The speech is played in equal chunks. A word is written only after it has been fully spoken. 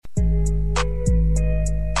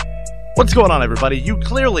What's going on, everybody? You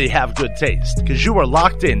clearly have good taste because you are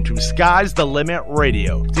locked into Sky's the Limit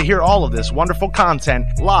Radio. To hear all of this wonderful content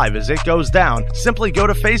live as it goes down, simply go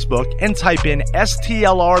to Facebook and type in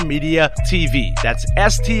STLR Media TV. That's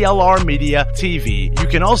STLR Media TV. You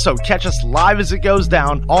can also catch us live as it goes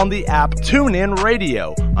down on the app TuneIn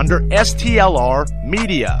Radio under STLR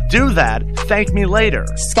Media. Do that. Thank me later.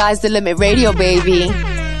 Sky's the Limit Radio, baby.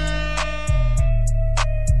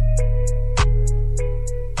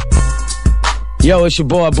 Yo, it's your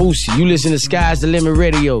boy Boosie. You listen to Sky's the Limit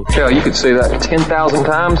Radio. Hell, you could say that 10,000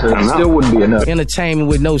 times and it still wouldn't be enough. Entertainment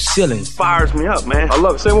with no ceilings. Fires me up, man. I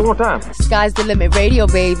love it. Say it one more time. Sky's the Limit Radio,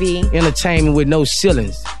 baby. Entertainment with no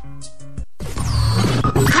ceilings.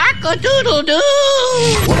 Cock-a-doodle-doo!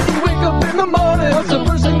 When you wake up in the morning, what's the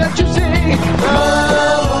first thing that you see?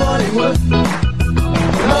 Hollywood.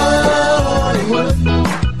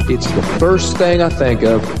 It's the first thing I think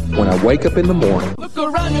of when I wake up in the morning. Look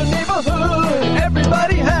around your neighborhood,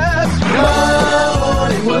 everybody has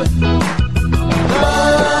Hollywood.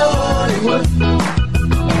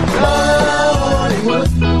 Hollywood.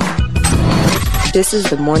 This is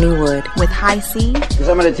the Morning Wood with High C. Because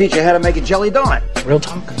I'm going to teach you how to make a jelly donut. Real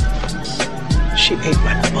talk. She ate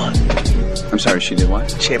my butt. I'm sorry, she did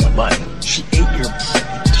what? She ate my butt. She ate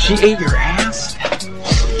your ass?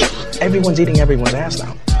 Everyone's eating everyone's ass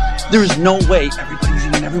now. There is no way everybody's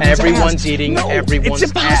eating everyone's eating everyone's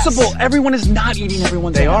it's impossible. ass. Everyone is not eating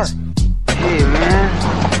everyone's ass. They are. Hey, man.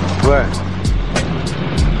 What?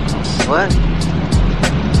 What?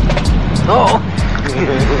 Oh.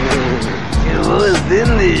 What's in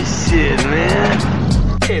this shit, man?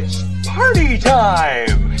 It's party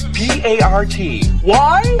time. P-A-R-T.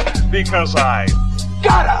 Why? Because I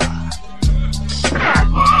gotta.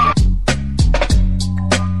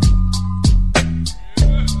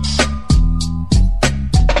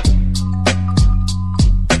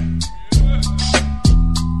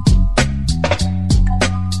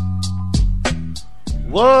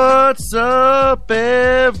 What's up,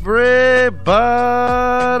 everybody?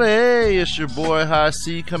 It's your boy High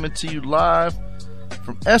C coming to you live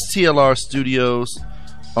from STLR Studios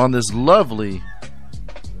on this lovely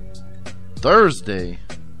Thursday.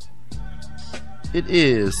 It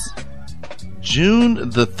is June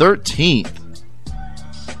the 13th.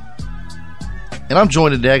 And I'm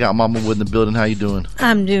joined today. I got Mama Wood in the building. How you doing?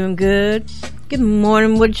 I'm doing good. Good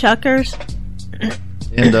morning, woodchuckers.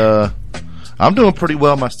 And I'm doing pretty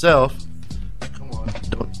well myself. Come on,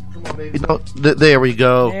 baby. There we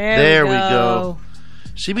go. There we go.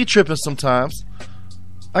 She be tripping sometimes.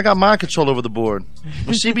 I got mind control over the board.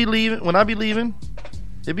 When she be leaving, when I be leaving,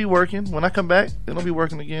 it be working. When I come back, it'll be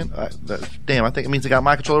working again. Damn, I think it means it got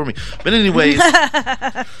mind control over me. But anyways,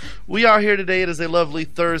 we are here today. It is a lovely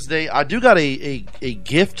Thursday. I do got a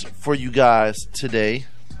gift for you guys today.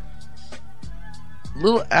 A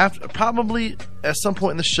little after, probably at some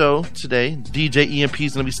point in the show today, DJ EMP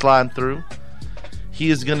is going to be sliding through. He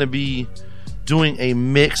is going to be doing a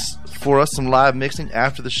mix for us, some live mixing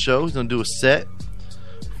after the show. He's going to do a set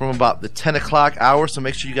from about the 10 o'clock hour, so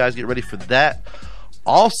make sure you guys get ready for that.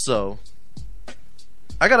 Also,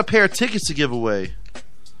 I got a pair of tickets to give away.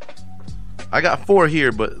 I got 4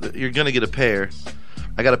 here, but you're going to get a pair.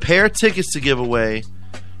 I got a pair of tickets to give away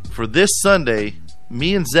for this Sunday.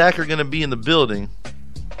 Me and Zach are going to be in the building.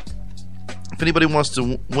 If anybody wants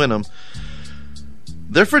to win them,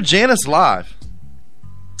 they're for Janice Live.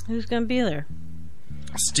 Who's going to be there?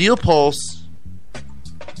 Steel Pulse,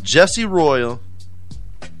 Jesse Royal,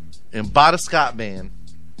 and Bada Scott Band.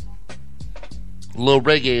 A little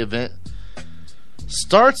reggae event.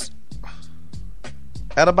 Starts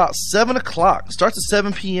at about 7 o'clock. Starts at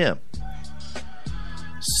 7 p.m.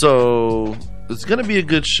 So it's going to be a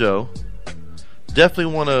good show.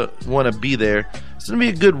 Definitely want to be there. It's going to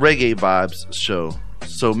be a good reggae vibes show.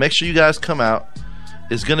 So make sure you guys come out.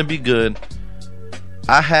 It's going to be good.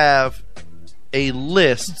 I have a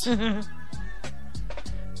list. And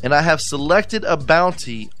I have selected a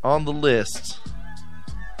bounty on the list.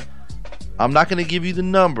 I'm not going to give you the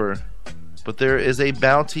number, but there is a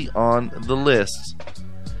bounty on the list.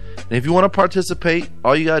 And if you want to participate,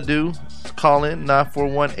 all you got to do is call in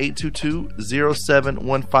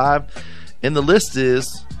 941-822-0715. And the list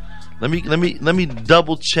is, let me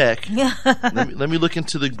double check. let me look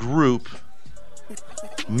into the group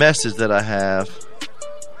message that I have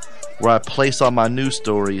where I place all my news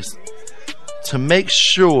stories to make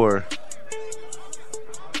sure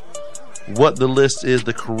what the list is,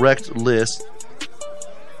 the correct list.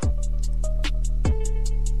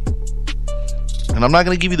 And I'm not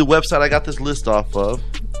going to give you the website I got this list off of,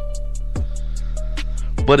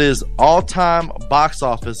 but it is all-time box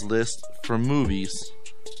office list for movies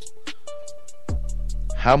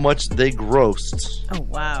how much they grossed. Oh,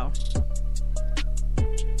 wow.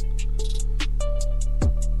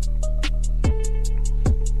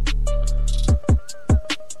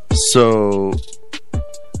 So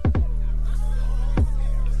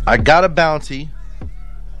I got a bounty.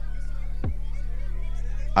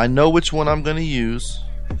 I know which one I'm going to use.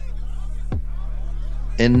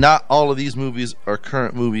 And not all of these movies are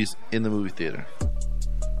current movies in the movie theater.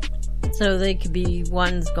 So they could be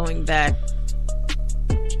ones going back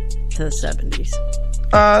to the 70s.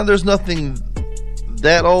 There's nothing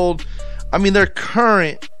that old. I mean, they're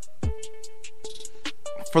current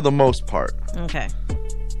for the most part. Okay.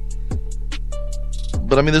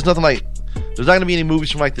 But I mean, there's nothing like, there's not going to be any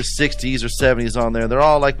movies from like the 60s or 70s on there. They're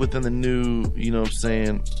all like within the new, you know what I'm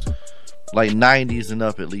saying, like 90s and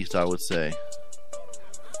up at least, I would say.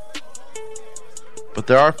 But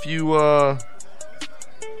there are a few,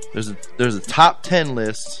 there's a top 10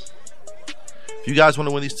 list. If you guys want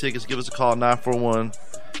to win these tickets, give us a call,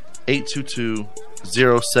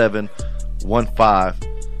 941-822-0715.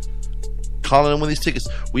 Calling and win these tickets.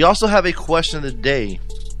 We also have a question of the day.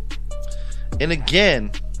 And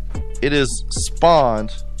again, it is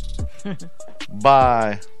spawned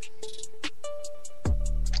by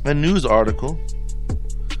a news article.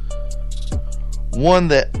 One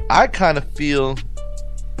that I kind of feel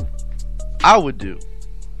I would do.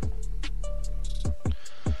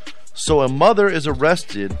 So a mother is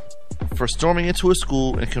arrested for storming into a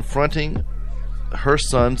school and confronting her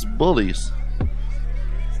son's bullies.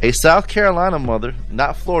 A South Carolina mother,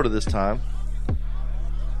 not Florida this time,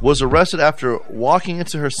 was arrested after walking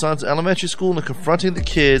into her son's elementary school and confronting the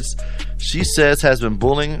kids she says has been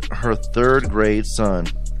bullying her third grade son.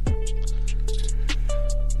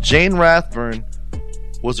 Jane Rathburn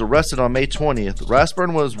was arrested on May 20th.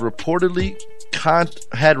 Rathburn was reportedly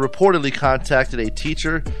contacted a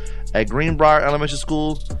teacher at Greenbrier Elementary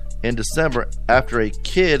School in December after a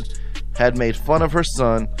kid had made fun of her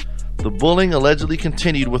son. The bullying allegedly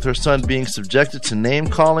continued, with her son being subjected to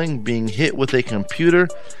name-calling, being hit with a computer,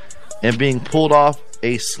 and being pulled off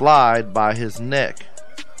a slide by his neck.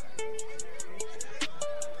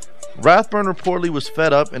 Rathburn reportedly was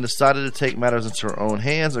fed up and decided to take matters into her own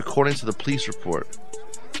hands, according to the police report.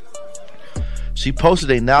 She posted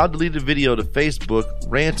a now-deleted video to Facebook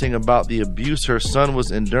ranting about the abuse her son was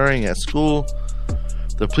enduring at school.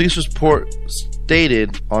 The police report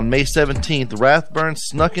stated on May 17th, Rathburn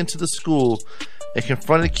snuck into the school and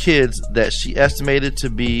confronted kids that she estimated to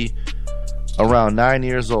be around 9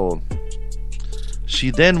 years old. She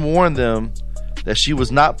then warned them that she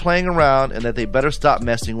was not playing around and that they better stop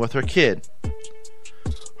messing with her kid.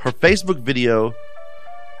 Her Facebook video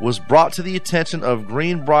was brought to the attention of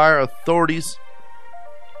Greenbrier authorities.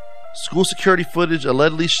 School security footage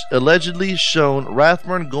allegedly shown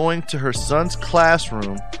Rathburn going to her son's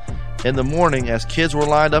classroom in the morning as kids were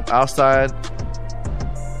lined up outside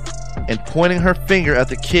and pointing her finger at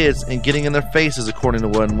the kids and getting in their faces, according to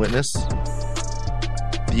one witness.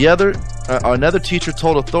 Another teacher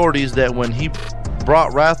told authorities that when he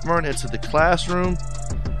brought Rathburn into the classroom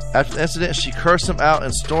after the incident, she cursed him out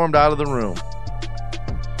and stormed out of the room.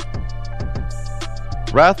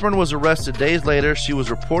 Rathburn was arrested days later. She was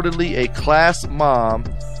reportedly a class mom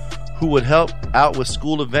who would help out with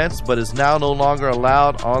school events, but is now no longer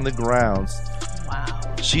allowed on the grounds. Wow.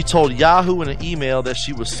 She told Yahoo in an email that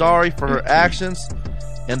she was sorry for her actions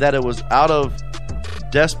and that it was out of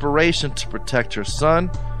desperation to protect her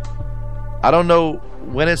son. I don't know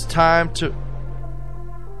when it's time to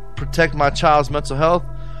protect my child's mental health,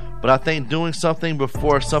 but I think doing something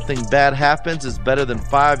before something bad happens is better than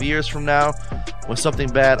 5 years from now when something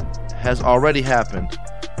bad has already happened.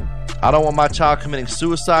 I don't want my child committing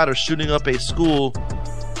suicide or shooting up a school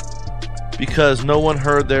because no one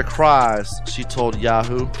heard their cries, she told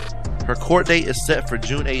Yahoo. Her court date is set for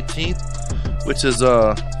June 18th, which is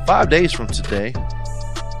 5 days from today.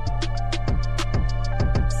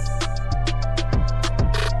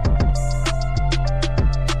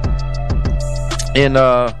 And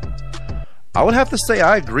I would have to say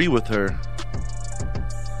I agree with her.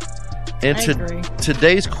 And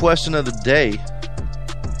today's question of the day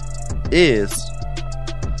is,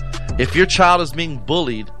 if your child is being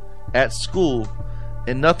bullied at school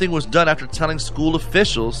and nothing was done after telling school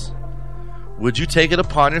officials, would you take it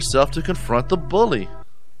upon yourself to confront the bully?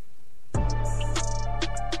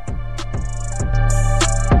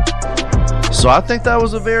 So I think that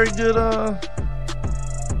was a very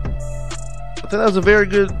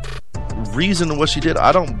good reason what she did.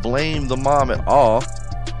 I don't blame the mom at all.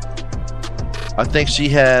 I think she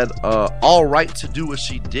had all right to do what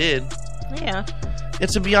she did. Yeah. And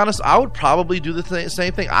to be honest, I would probably do the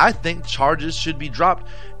same thing. I think charges should be dropped.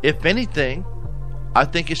 If anything, I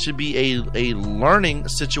think it should be a learning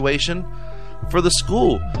situation for the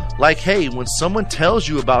school. Like, hey, when someone tells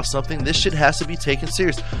you about something, this shit has to be taken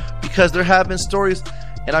serious. Because there have been stories,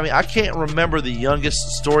 and I mean, I can't remember the youngest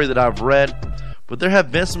story that I've read, but there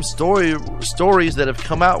have been some stories that have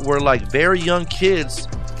come out where, like, very young kids,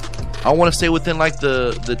 I want to say within like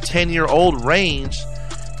the 10-year-old range,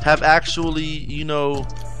 have actually, you know,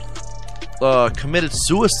 committed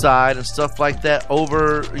suicide and stuff like that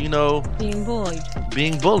over, you know,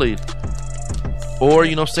 being bullied, or,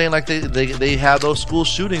 you know, saying like they have those school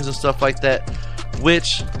shootings and stuff like that,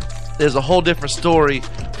 which is a whole different story.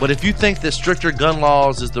 But if you think that stricter gun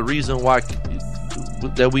laws is the reason why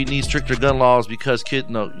that we need stricter gun laws, because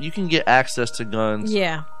you can get access to guns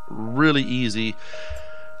really easy.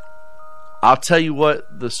 I'll tell you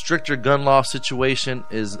what, the stricter gun law situation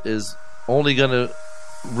is only going to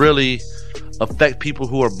really affect people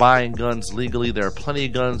who are buying guns legally. There are plenty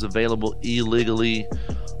of guns available illegally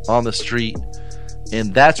on the street,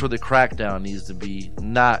 and that's where the crackdown needs to be,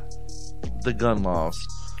 not the gun laws.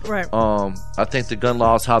 Right. I think the gun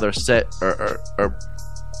laws, how they're set, are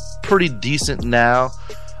pretty decent now.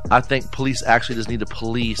 I think police actually just need to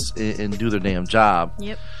police and do their damn job.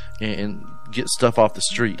 Yep. And get stuff off the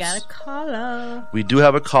streets. Got a caller. We do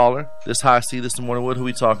have a caller. This High C, this Morning Wood. Who are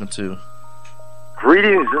we talking to?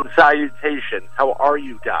 Greetings and salutations. How are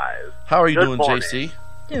you guys? How are you doing, morning. JC?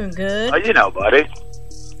 Doing good. You know, buddy.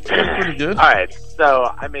 Pretty good. All right.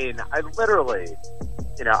 So, I mean, I literally,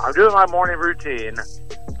 you know, I'm doing my morning routine,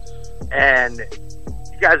 and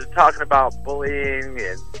you guys are talking about bullying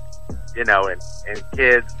and, you know, and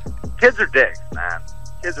kids. Kids are dicks, man.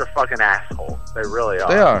 Kids are fucking assholes. They really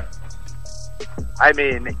are. They are. I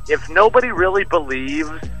mean, if nobody really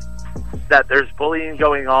believes that there's bullying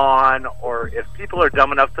going on, or if people are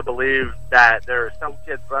dumb enough to believe that there are some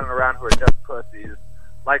kids running around who are just pussies,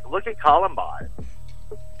 like, look at Columbine.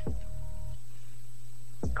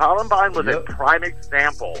 Columbine was a prime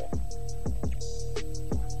example.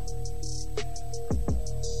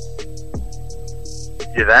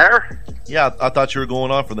 You there? Yeah, I thought you were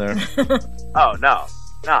going on from there. Oh, no.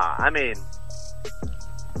 Nah, I mean,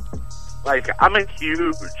 like, I'm a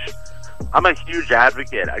huge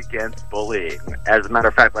advocate against bullying. As a matter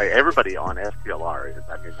of fact, like, everybody on STLR is.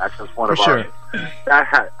 I mean, that's just one of our...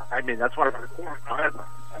 I mean, that's one of our core guidelines.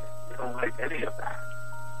 We don't like any of that.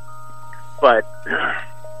 But,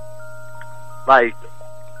 like,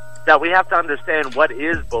 that we have to understand what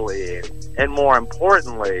is bullying, and more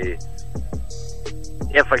importantly,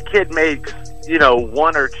 if a kid makes, you know,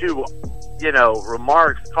 one or two, you know,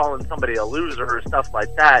 remarks calling somebody a loser or stuff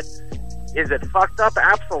like that, is it fucked up?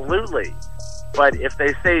 Absolutely. But if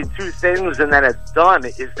they say two things and then it's done,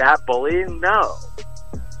 is that bullying? No.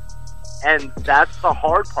 And that's the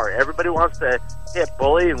hard part. Everybody wants to hit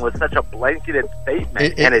bullying with such a blanketed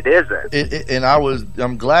statement, and it isn't. And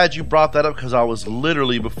I'm glad you brought that up, because I was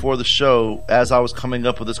literally, before the show, as I was coming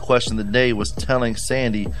up with this question today, was telling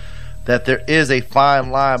Sandy that there is a fine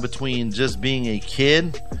line between just being a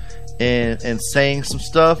kid and saying some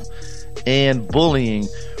stuff and bullying,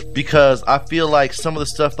 because I feel like some of the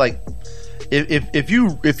stuff, like, if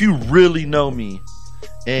you really know me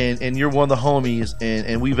and you're one of the homies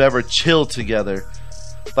and we've ever chilled together,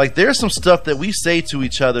 like, there's some stuff that we say to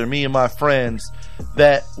each other, me and my friends,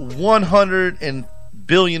 that 100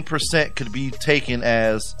 billion% could be taken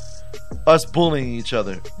as us bullying each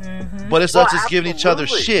other. Mm-hmm. But it's us just giving each other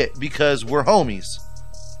shit because we're homies.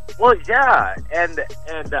 Well, yeah, and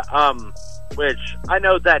which I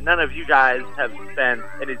know that none of you guys have spent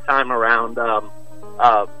any time around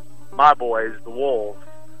my boys, the Wolves,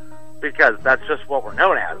 because that's just what we're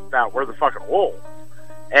known as. Now, we're the fucking Wolves.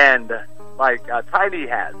 And, like, Tiny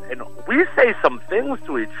has. And we say some things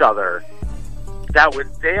to each other that would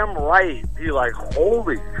damn right be like,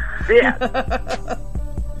 holy shit.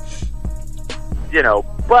 You know,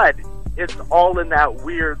 but it's all in that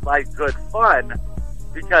weird, like, good fun,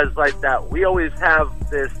 because, like, that we always have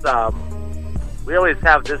this,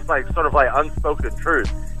 like, sort of, like, unspoken truth.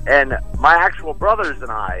 And my actual brothers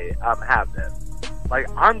and I have this. Like,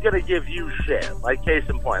 I'm going to give you shit. Like, case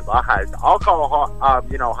in point, I'll call,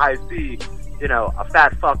 High C, you know, a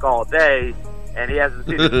fat fuck all day, and he hasn't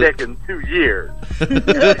seen his dick in 2 years.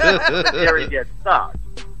 There he gets sucked.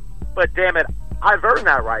 But damn it, I've earned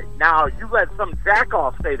that right. Now, you let some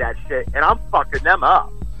jackoff say that shit, and I'm fucking them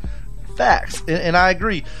up. Facts. And I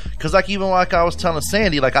agree. Because, like, even like I was telling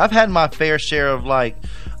Sandy, like, I've had my fair share of, like,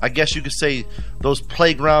 I guess you could say those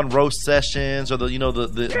playground roast sessions, or the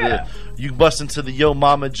you bust into the yo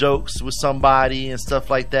mama jokes with somebody and stuff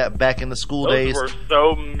like that back in the school days. Those were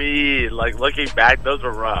so mean. Like, looking back, those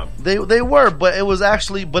were rough. They were, but it was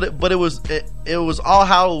actually, it was all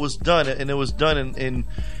how it was done, and it was done in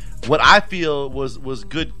what I feel was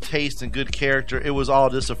good taste and good character. It was all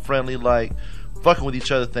just a friendly, like, fucking with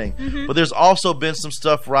each other thing. Mm-hmm. But there's also been some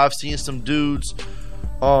stuff where I've seen some dudes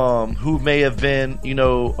who may have been,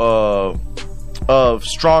 of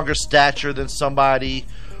stronger stature than somebody,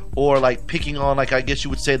 or like picking on, like, I guess you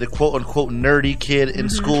would say, the quote unquote nerdy kid in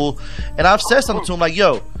school. And I've said something to him like,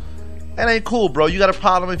 yo, that ain't cool, bro. You got a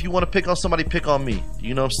problem. If you want to pick on somebody, pick on me.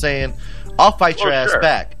 You know what I'm saying? I'll fight your ass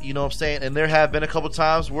back. You know what I'm saying? And there have been a couple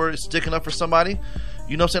times where it's sticking up for somebody.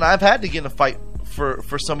 You know what I'm saying? I've had to get in a fight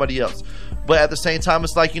for somebody else. But at the same time,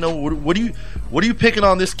 it's like, what are you picking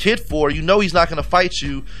on this kid for? You know he's not going to fight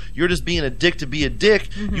you. You're just being a dick to be a dick.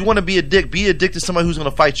 Mm-hmm. You want to be a dick to somebody who's going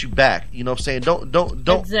to fight you back. You know what I'm saying?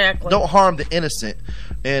 Don't harm the innocent.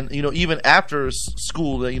 And even after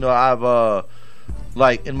school, I've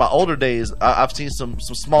like in my older days, I've seen some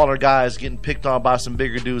smaller guys getting picked on by some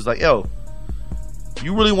bigger dudes. Like, yo,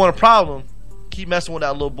 you really want a problem? Keep messing with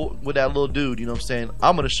that little dude. You know what I'm saying?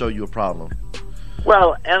 I'm going to show you a problem.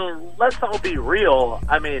 Well, and let's all be real.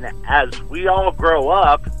 I mean, as we all grow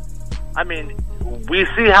up, I mean, we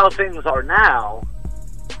see how things are now.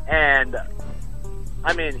 And,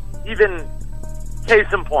 I mean, even case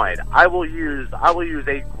in point, I will use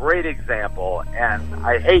a great example, and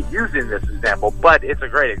I hate using this example, but it's a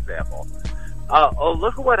great example.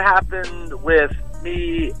 Look at what happened with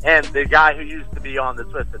me and the guy who used to be on the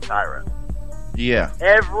Twisted Tyrant. Yeah.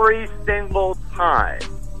 Every single time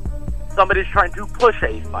somebody's trying to push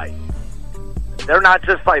a fight, they're not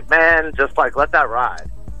just like, man, just like, let that ride.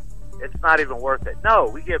 It's not even worth it. No,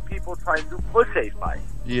 we get people trying to push a fight.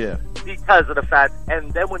 Yeah. Because of the fact,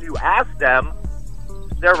 and then when you ask them,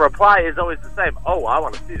 their reply is always the same. Oh, I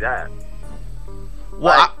want to see that.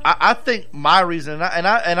 Well, like, I think my reason, and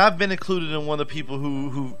I've been included in one of the people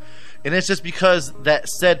who, and it's just because that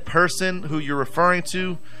said person who you're referring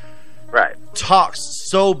to, right, talks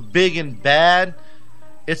so big and bad.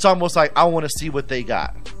 It's almost like I want to see what they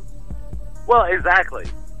got. Well, exactly.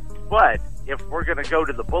 But if we're going to go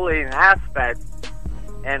to the bullying aspect,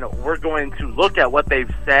 and we're going to look at what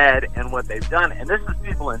they've said and what they've done, and this is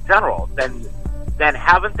people in general, then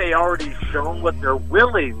haven't they already shown what they're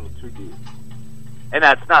willing to do? And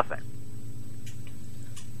that's nothing.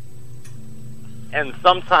 And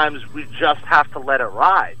sometimes we just have to let it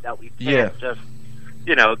ride. That we can't just,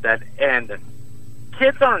 and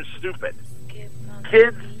kids aren't stupid.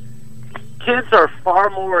 Kids are far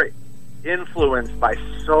more influenced by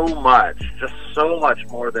so much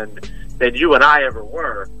more than you and I ever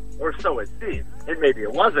were, or so it seems. And maybe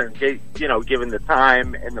it wasn't, given the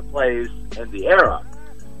time and the place and the era.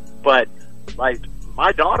 But, like,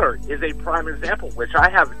 my daughter is a prime example, which I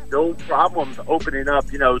have no problems opening up,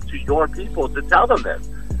 to your people to tell them this.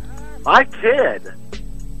 My kid,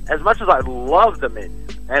 as much as I love the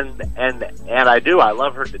Minions, and I do, I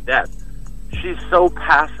love her to death, she's so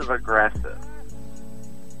passive-aggressive.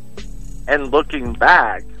 And looking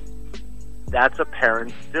back, that's a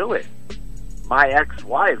parent's doing. My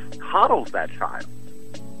ex-wife coddles that child.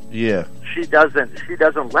 Yeah. She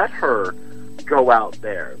doesn't let her go out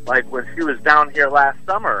there. Like, when she was down here last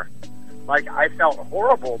summer, like, I felt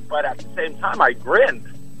horrible, but at the same time, I grinned.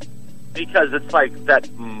 Because it's like that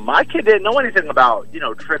my kid didn't know anything about,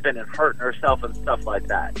 tripping and hurting herself and stuff like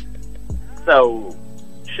that. So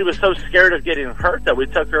she was so scared of getting hurt that we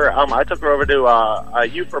took her. I took her over to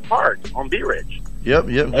Eufair Park on Bee Ridge. Yep,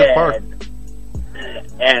 good park.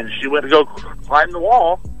 And she went to go climb the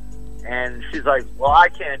wall, and she's like, "Well, I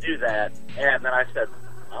can't do that." And then I said,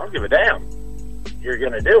 "I don't give a damn. You're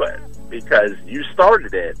going to do it because you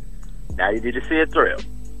started it. Now you need to see it through."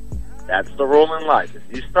 That's the rule in life. If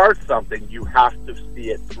you start something, you have to see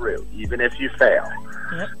it through, even if you fail.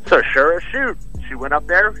 Yep. So sure as shoot, she went up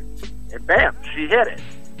there, and bam, she hit it.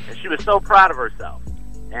 And she was so proud of herself.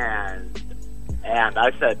 And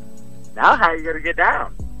I said, "Now how are you going to get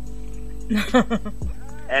down?"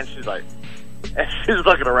 And she's like, and she's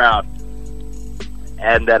looking around.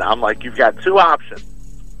 And then I'm like, "You've got two options.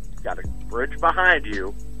 You've got a bridge behind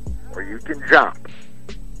you, or you can jump."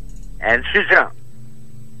 And she jumped.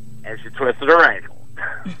 And she twisted her ankle.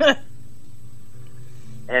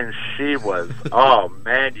 And she was, oh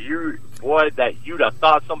man, you'd have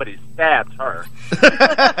thought somebody stabbed her.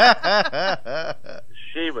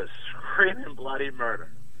 She was screaming bloody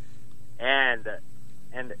murder. And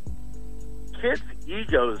kids'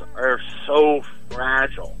 egos are so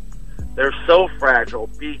fragile. They're so fragile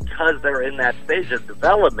because they're in that stage of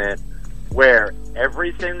development where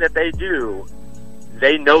everything that they do,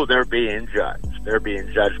 they know they're being judged. They're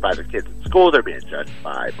being judged by the kids at school. They're being judged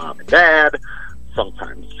by mom and dad.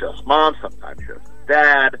 Sometimes just mom, sometimes just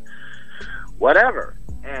dad. Whatever.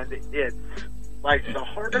 And it's like the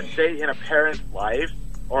hardest day in a parent's life,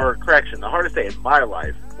 or correction, the hardest day in my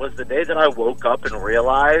life was the day that I woke up and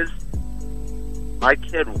realized my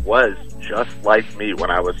kid was just like me when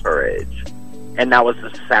I was her age. And that was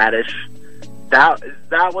the saddest, that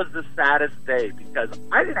was the saddest day because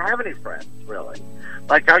I didn't have any friends, really.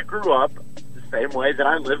 Like, I grew up the same way that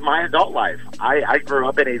I lived my adult life. I grew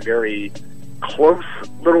up in a very close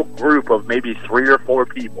little group of maybe 3 or 4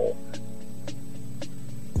 people.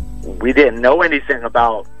 We didn't know anything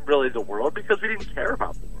about really the world because we didn't care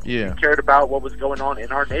about the world. Yeah. We cared about what was going on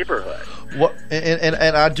in our neighborhood. Well, and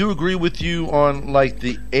I do agree with you on like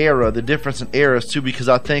the difference in eras too, because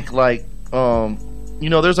I think like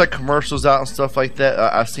there's like commercials out and stuff like that.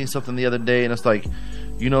 I seen something the other day and it's like,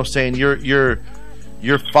 saying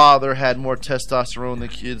your father had more testosterone than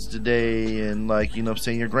kids today, and like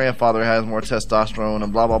saying your grandfather has more testosterone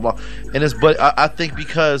and blah blah blah. And but I think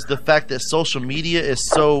because the fact that social media is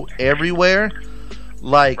so everywhere,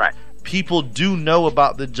 like right. People do know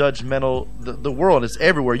about the judgmental the world. It's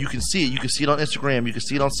everywhere. You can see it. You can see it on Instagram. You can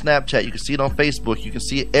see it on Snapchat. You can see it on Facebook. You can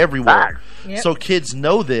see it everywhere. Yep. So kids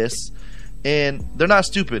know this, and they're not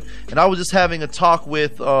stupid. And I was just having a talk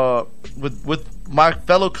with my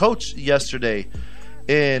fellow coach yesterday.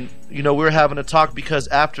 And, we were having a talk because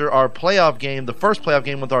after our playoff game, the first playoff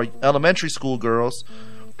game with our elementary school girls,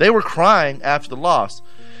 they were crying after the loss.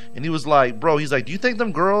 And he was like, bro, he's like, do you think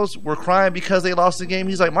them girls were crying because they lost the game?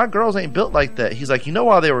 He's like, my girls ain't built like that. He's like,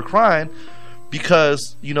 why they were crying?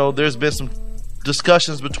 Because, there's been some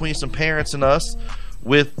discussions between some parents and us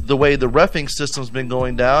with the way the reffing system's been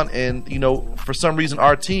going down. And, for some reason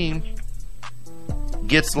our team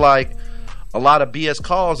gets like a lot of BS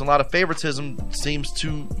calls and a lot of favoritism seems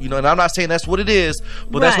to, and I'm not saying that's what it is,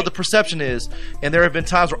 but that's what the perception is. And there have been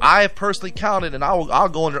times where I have personally counted, and I'll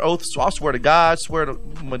go under oath, so I'll swear to God, swear to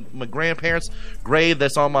my grandparents' grave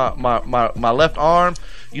that's on my left arm.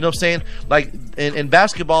 You know what I'm saying? Like in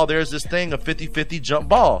basketball, there's this thing, a 50-50 jump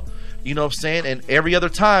ball. You know what I'm saying? And every other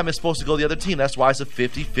time it's supposed to go the other team. That's why it's a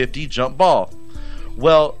 50-50 jump ball.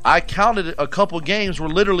 Well, I counted a couple games where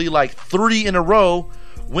literally like 3 in a row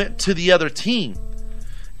went to the other team.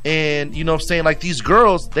 And you know what I'm saying, like these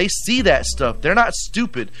girls, they see that stuff. They're not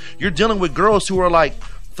stupid. You're dealing with girls who are like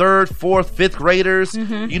 3rd, 4th, 5th graders. You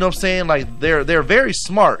know what I'm saying, like they're very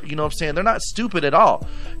smart. You know what I'm saying, they're not stupid at all.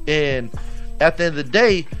 And at the end of the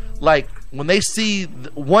day, like when they see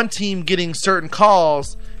one team getting certain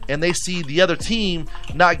calls and they see the other team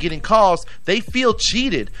not getting calls, they feel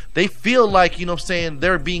cheated. They feel like, you know what I'm saying,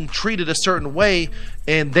 they're being treated a certain way,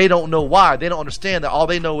 and they don't know why. They don't understand that. All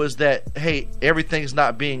they know is that, hey, everything's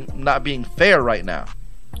not being fair right now.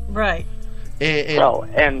 Right.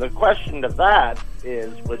 And the question to that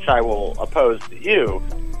is, which I will oppose to you,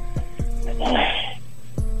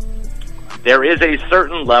 there is a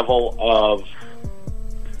certain level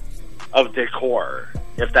of decor,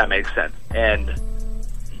 if that makes sense. And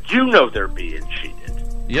they're being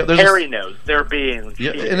cheated. Yeah, Harry knows they're being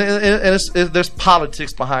cheated. And there's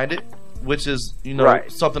politics behind it, which is,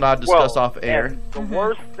 something I discuss off air. And the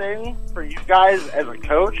worst thing for you guys as a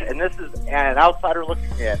coach, and this is an outsider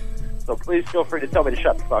looking in, so please feel free to tell me to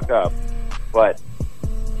shut the fuck up, but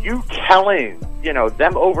you telling,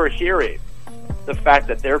 them overhearing the fact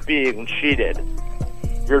that they're being cheated,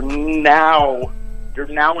 you're now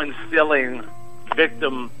instilling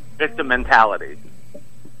victim mentality.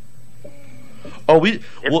 Oh,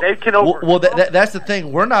 that's the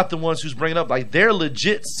thing. We're not the ones who's bringing it up. Like, they're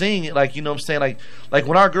legit seeing it. Like, you know what I'm saying? Like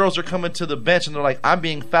when our girls are coming to the bench and they're like, I'm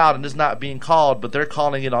being fouled and it's not being called, but they're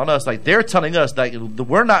calling it on us. Like, they're telling us, like,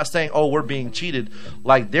 we're not saying, oh, we're being cheated.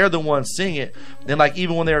 Like, they're the ones seeing it. And like,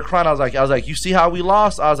 even when they were crying, I was like, you see how we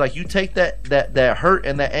lost? I was like, you take that hurt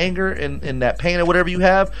and that anger and that pain or whatever you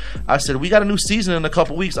have. I said, we got a new season in a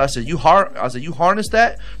couple weeks. I said, you harness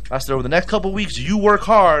that. I said, over the next couple weeks, you work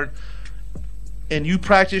hard. And you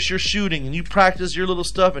practice your shooting, and you practice your little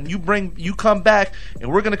stuff, and you come back,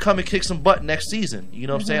 and we're gonna come and kick some butt next season. You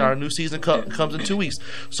know what I'm saying? Our new season comes in 2 weeks.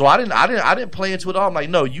 So I didn't play into it all. I'm like,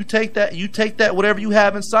 no, you take that whatever you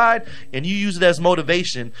have inside, and you use it as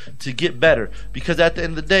motivation to get better. Because at the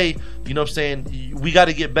end of the day, you know what I'm saying, we got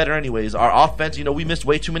to get better anyways. Our offense, we missed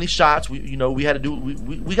way too many shots. We had to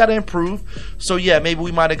we got to improve. So yeah, maybe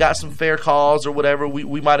we might have got some fair calls or whatever.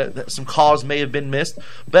 We might have, some calls may have been missed.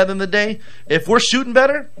 But at the end of the day, if we're shooting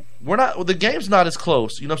better, we're not. The game's not as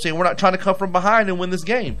close. You know what I'm saying? We're not trying to come from behind and win this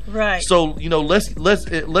game. Right. So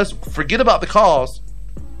let's forget about the calls.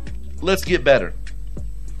 Let's get better.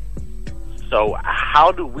 So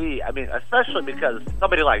how do we? I mean, especially because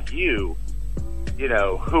somebody like you,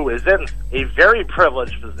 who is in a very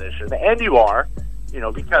privileged position, and you are,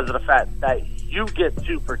 because of the fact that you get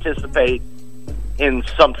to participate in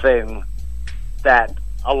something that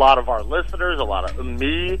a lot of our listeners, a lot of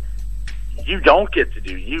me, you don't get to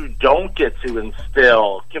do. You don't get to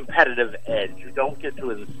instill competitive edge. You don't get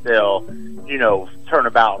to instill,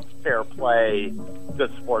 turnabout, fair play,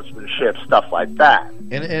 good sportsmanship, stuff like that.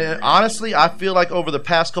 And honestly, I feel like over the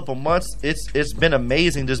past couple months, it's been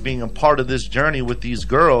amazing just being a part of this journey with these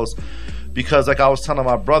girls, because like I was telling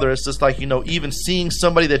my brother, it's just like, even seeing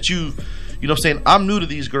somebody that saying, I'm new to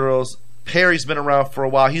these girls. Perry's been around for a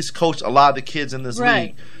while. He's coached a lot of the kids in this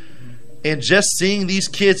league. And just seeing these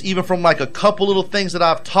kids, even from like a couple little things that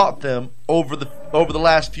I've taught them over the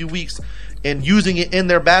last few weeks, and using it in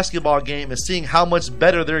their basketball game, and seeing how much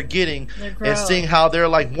better they're getting, and seeing how they're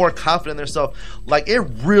like more confident in themselves, like it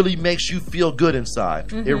really makes you feel good inside.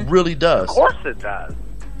 Mm-hmm. It really does. Of course it does.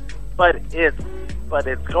 But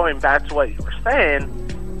it's going back to what you were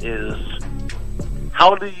saying, is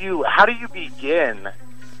how do you begin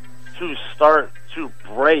to start to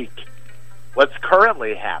break what's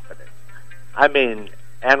currently happening? I mean,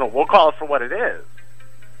 and we'll call it for what it is.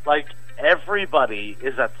 Like, everybody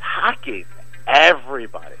is attacking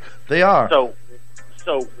everybody. They are.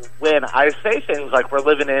 So when I say things like we're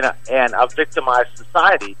living in a victimized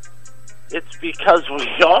society, it's because we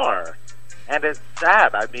are. And it's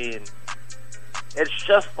sad. I mean, it's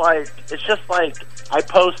just like I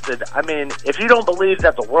posted. I mean, if you don't believe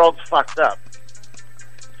that the world's fucked up,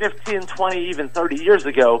 15, 20, even 30 years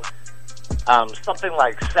ago, something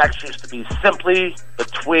like sex used to be simply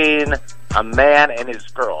between a man and his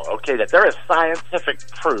girl. Okay, that there is scientific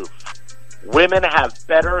proof women have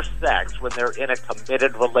better sex when they're in a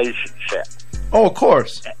committed relationship. Oh, of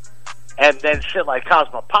course. And then shit like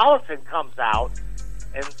Cosmopolitan comes out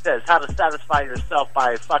and says how to satisfy yourself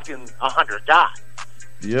by fucking 100 guys.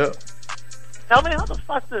 Yeah. Tell me, how the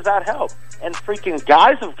fuck does that help? And freaking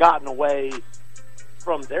guys have gotten away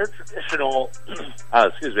from their traditional,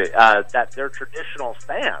 their traditional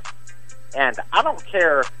stance. And I don't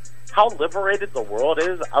care how liberated the world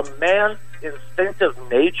is, a man's instinctive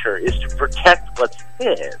nature is to protect what's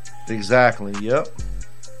his. Exactly, yep.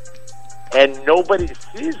 And nobody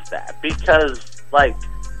sees that, because, like,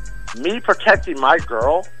 me protecting my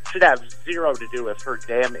girl should have zero to do with her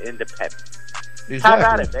damn independence. Exactly. Have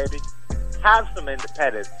at it, baby. Have some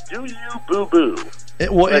independence. Do you, boo-boo.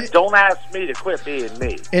 But don't ask me to quit being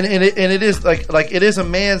me. And it is like it is a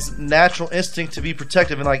man's natural instinct to be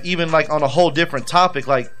protective, and like even like on a whole different topic,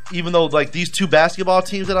 like even though like these two basketball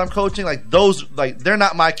teams that I'm coaching, like those, like they're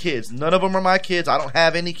not my kids. None of them are my kids. I don't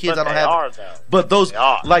have any kids. But I don't have. Are, though. But those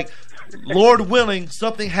like. Lord willing,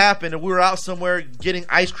 something happened and we were out somewhere getting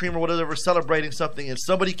ice cream or whatever, celebrating something, and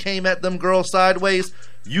somebody came at them girls sideways,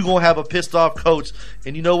 you gonna have a pissed off coach.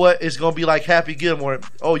 And you know what? It's gonna be like Happy Gilmore.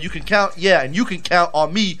 Oh, you can count? Yeah, and you can count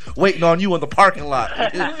on me waiting on you in the parking lot.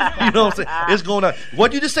 You know what I'm saying? It's gonna.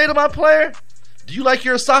 What'd you just say to my player? Do you like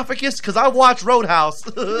your esophagus? Because I watch Roadhouse.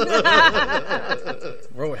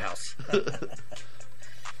 Roadhouse.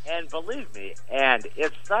 And believe me, and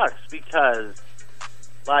it sucks because,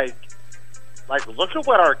 like, look at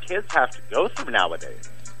what our kids have to go through nowadays.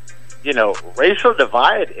 You know, racial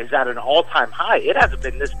divide is at an all-time high. It hasn't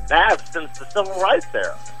been this bad since the Civil Rights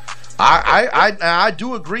era. I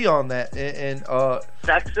do agree on that. And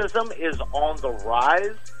sexism is on the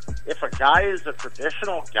rise. If a guy is a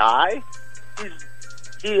traditional guy,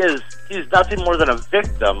 he's nothing more than a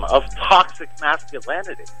victim of toxic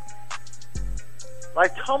masculinity.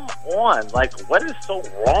 Like, come on. Like, what is so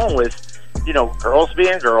wrong with, you know, girls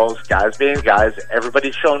being girls, guys being guys,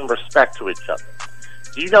 everybody showing respect to each other?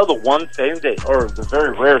 Do you know the one thing or the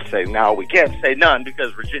very rare thing, now we can't say none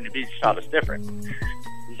because Virginia Beach taught us different,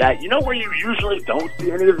 that you know where you usually don't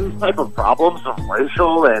see any of these type of problems of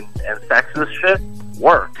racial and sexist shit?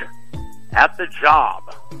 Work. At the job.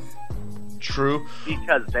 True.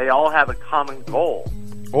 Because they all have a common goal.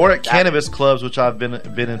 Or at cannabis clubs, which I've been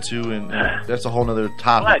into, and that's a whole other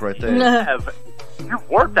topic right there. You've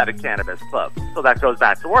worked at a cannabis club, so that goes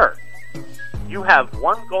back to work. You have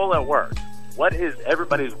one goal at work. What is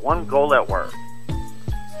everybody's one goal at work?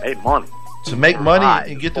 Make money. To make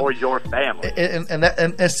money and get for your family.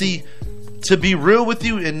 And see, to be real with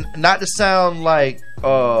you, and not to sound like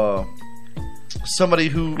somebody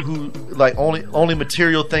who like only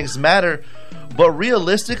material things matter, but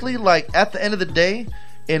realistically, like at the end of the day,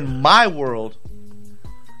 in my world,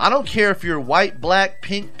 I don't care if you're white, black,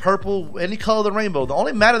 pink, purple, any color of the rainbow. The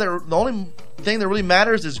only thing that really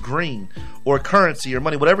matters is green or currency or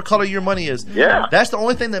money, whatever color your money is. Yeah. That's the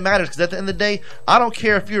only thing that matters, because at the end of the day, I don't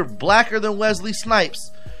care if you're blacker than Wesley Snipes.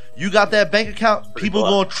 You got that bank account, people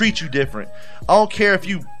gonna treat you different. I don't care if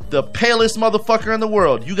you the palest motherfucker in the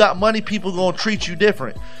world. You got money, people gonna treat you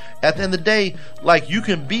different. At the end of the day, like, you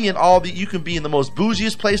can be in the most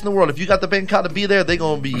bougiest place in the world. If you got the bank account to be there, they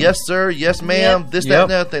gonna be yes sir, yes ma'am, this, that,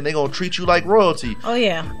 and the other thing. They gonna treat you like royalty. Oh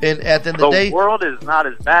yeah. And at the end of the day, the world is not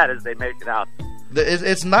as bad as they make it out.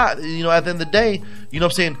 It's not. You know, at the end of the day, you know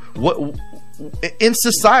what I'm saying? What in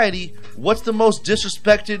society, what's the most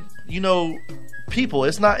disrespected, you know, people?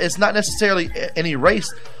 It's not necessarily any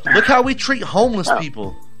race. Look how we treat homeless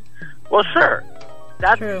people. Well, sure.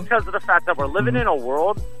 That's because of the fact that we're living in a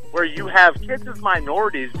world where you have kids as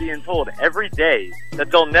minorities being told every day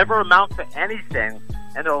that they'll never amount to anything,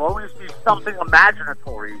 and there'll always be something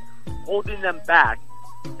imaginatory holding them back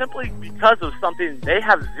simply because of something they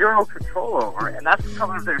have zero control over, and that's the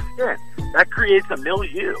color of their skin. That creates a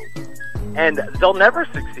milieu, and they'll never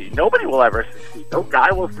succeed. Nobody will ever succeed. No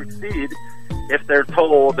guy will succeed if they're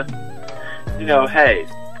told, you know, hey,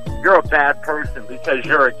 you're a bad person because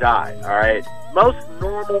you're a guy, all right? Most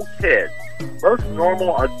normal kids, most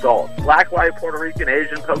normal adults, black, white, Puerto Rican,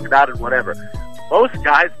 Asian, polka dotted, whatever, most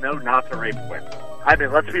guys know not to rape women. I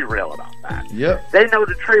mean, let's be real about that. Yep. They know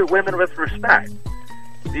to treat women with respect,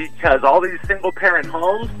 because all these single-parent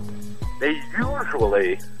homes, they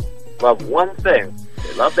usually love one thing.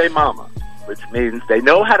 They love their mama, which means they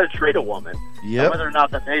know how to treat a woman. Yep. And whether or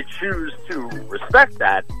not that they choose to respect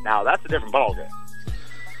that, now that's a different ballgame.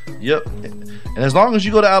 Yep. And as long as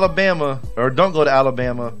you go to Alabama, or don't go to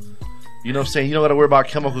Alabama, you know what I'm saying, you don't got to worry about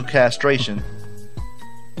chemical castration.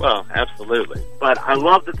 Well, absolutely. But I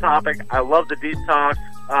love the topic. I love the deep talk.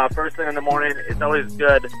 First thing in the morning, it's always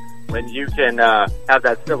good when you can have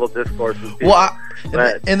that civil discourse with people. Well,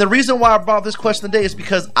 and the reason why I brought this question today is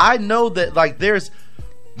because I know that, like, there's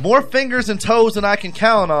more fingers and toes than I can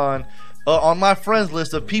count on my friends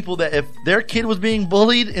list of people that if their kid was being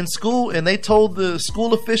bullied in school and they told the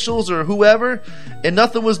school officials or whoever and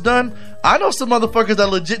nothing was done, I know some motherfuckers that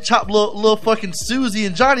legit chop little fucking Susie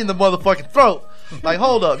and Johnny in the motherfucking throat. Like,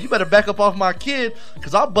 hold up, you better back up off my kid,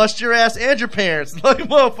 because I'll bust your ass and your parents. Like,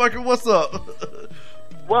 motherfucker, what's up?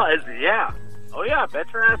 Well, yeah. Oh yeah, bet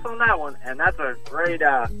your ass on that one. And that's a great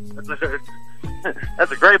that's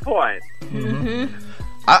a great point. Mm-hmm.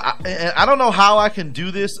 I don't know how I can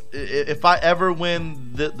do this. If I ever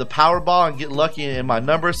win the Powerball and get lucky and my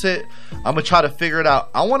numbers hit, I'm gonna try to figure it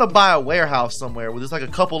out. I want to buy a warehouse somewhere where there's like a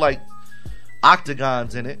couple like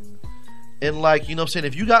octagons in it, and like, you know what I'm saying,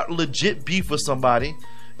 if you got legit beef with somebody,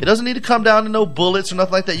 it doesn't need to come down to no bullets or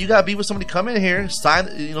nothing like that. You got beef with somebody, come in here, sign,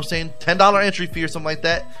 you know what I'm saying, $10 entry fee or something like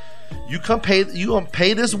that. You gonna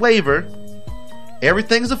pay this waiver.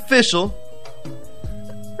 Everything's official.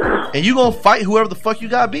 And you gonna fight whoever the fuck you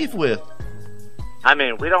got beef with. I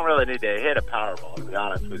mean, we don't really need to hit a Powerball, to be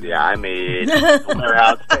honest with you. I mean, the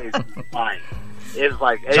warehouse space is fine. It's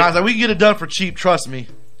like, John's like, we can get it done for cheap, trust me.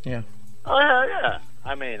 Yeah. Oh, hell yeah.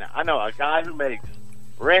 I mean, I know a guy who makes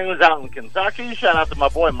rings out in Kentucky. Shout out to my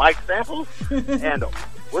boy Mike Samples. And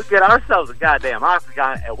we'll get ourselves a goddamn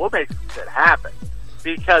octagon and we'll make some shit happen.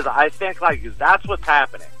 Because I think, like, that's what's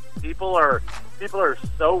happening. People are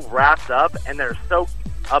so wrapped up and they're so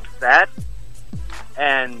upset,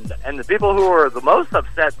 and the people who are the most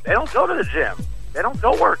upset, they don't go to the gym, they don't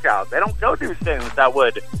go work out, they don't go do things that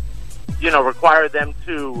would, you know, require them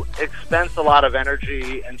to expense a lot of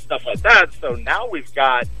energy and stuff like that. So now we've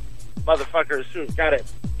got motherfuckers who've got it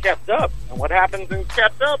kept up, and what happens in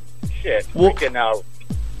kept up? Shit, well, freaking out.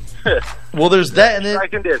 Well, there's that,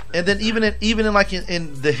 and then even in like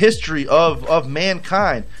in the history of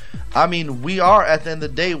mankind, I mean, we are, at the end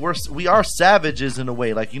of the day, we are savages in a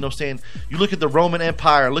way. Like, you know what I'm saying, you look at the Roman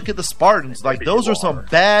Empire, look at the Spartans, like, those are some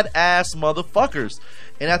badass motherfuckers.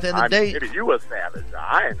 And at the end of the day, maybe you a savage.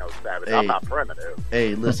 I ain't no savage. Hey, I'm not primitive.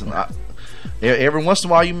 Hey, listen, every once in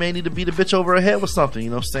a while you may need to beat a bitch over her head with something,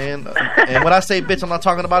 you know what I'm saying? And when I say bitch, I'm not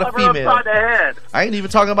talking about a female. I ain't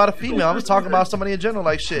even talking about a female. I'm just talking about somebody in general.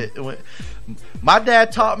 Like, shit, my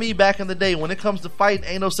dad taught me back in the day, when it comes to fighting,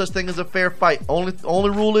 ain't no such thing as a fair fight. Only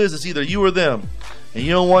rule is it's either you or them, and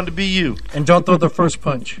you don't want it to be you. And don't throw the first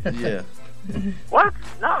punch. Yeah. What?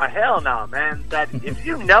 No, hell no, man. That if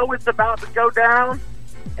you know it's about to go down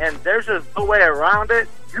and there's just no way around it,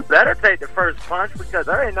 you better take the first punch, because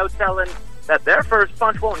there ain't no telling that their first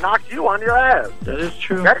punch won't knock you on your ass. That is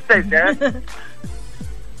true. You better take that.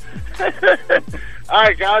 All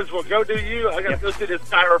right, guys, well, go do you. I got to go see this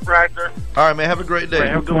chiropractor. All right, man, have a great day.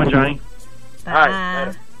 Have a good one, Johnny. All right,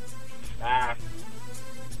 later.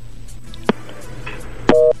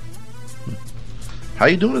 How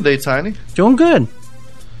you doing today, Tiny? Doing good.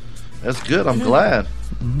 That's good. I'm glad.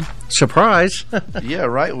 Surprise. Yeah,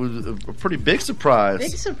 right. It was a pretty big surprise.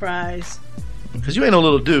 Big surprise. Because you ain't no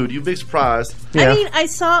little dude. You big surprise. I mean, I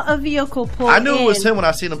saw a vehicle pull I knew in. it was him when I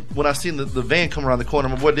seen him. When I seen the van come around the corner.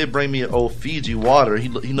 My boy did bring me an old Fiji water. He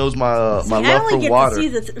knows my my I love only for get water. to see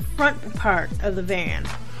the front part of the van.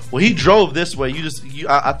 Well, he drove this way.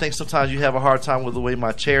 I think sometimes you have a hard time with the way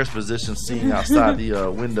my chair's positioned, seeing outside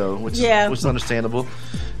the window, which is understandable.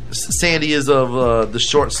 Sandy is of the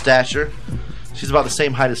short stature. She's about the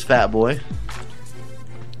same height as Fat Boy.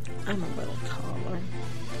 I'm a little taller.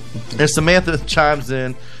 And Samantha chimes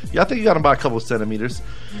in. Yeah, I think you got him by a couple of centimeters.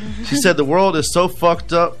 She said the world is so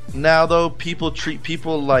fucked up now, though. People treat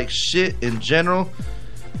people like shit in general.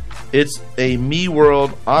 It's a me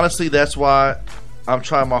world. Honestly, that's why I'm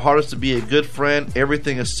trying my hardest to be a good friend.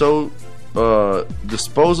 Everything is so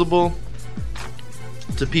disposable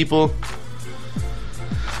to people.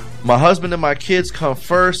 My husband and my kids come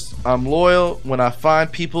first. I'm loyal. When I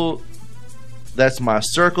find people, that's my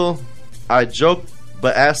circle. I joke,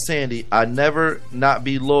 but ask Sandy, I never not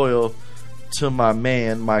be loyal to my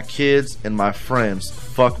man, my kids, and my friends.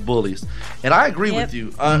 Fuck bullies. And I agree with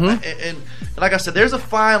you. And like I said, there's a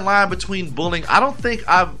fine line between bullying. I don't think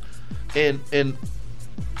I've and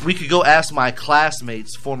we could go ask my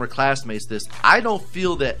classmates, former classmates, this. I don't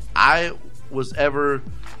feel that I was ever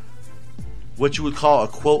what you would call a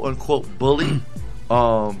quote-unquote bully.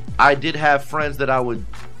 I did have friends that I would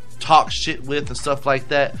talk shit with and stuff like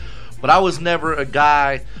that, but I was never a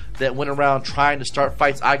guy that went around trying to start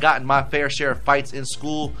fights. I got in my fair share of fights in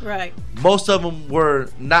school. Right. Most of them were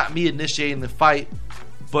not me initiating the fight,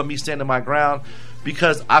 but me standing my ground,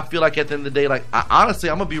 because I feel like at the end of the day, like,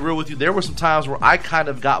 honestly, I'm going to be real with you, there were some times where I kind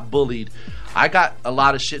of got bullied. I got a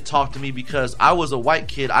lot of shit talked to me because I was a white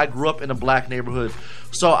kid. I grew up in a black neighborhood.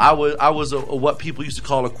 So I was a what people used to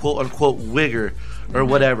call a quote-unquote wigger or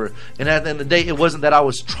whatever. And at the end of the day, it wasn't that I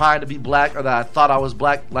was trying to be black or that I thought I was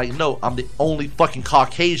black. Like, no, I'm the only fucking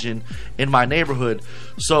Caucasian in my neighborhood.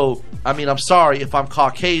 So, I mean, I'm sorry if I'm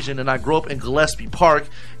Caucasian and I grew up in Gillespie Park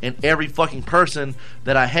and every fucking person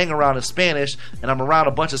that I hang around is Spanish and I'm around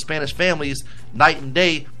a bunch of Spanish families night and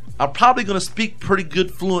day, I'm probably going to speak pretty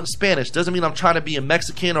good fluent Spanish. Doesn't mean I'm trying to be a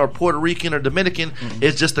Mexican or Puerto Rican or Dominican.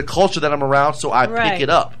 It's just the culture that I'm around, so I pick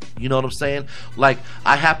it up. You know what I'm saying? Like,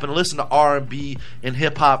 I happen to listen to R&B and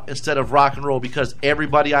hip-hop instead of rock and roll because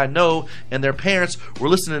everybody I know and their parents were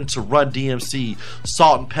listening to Run DMC,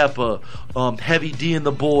 Salt and Pepper, Heavy D and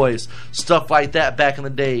the Boys, stuff like that back in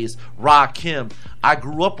the days, Rakim. I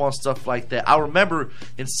grew up on stuff like that. I remember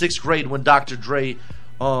in 6th grade when Dr. Dre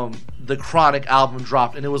the Chronic album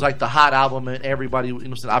dropped, and it was like the hot album, and everybody, you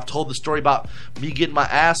know, I've told the story about me getting my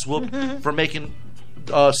ass whooped for making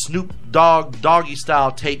Snoop Dogg doggy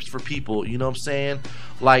style tapes for people. You know what I'm saying?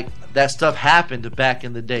 Like, that stuff happened back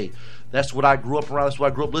in the day. That's what I grew up around. That's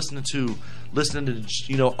what I grew up listening to,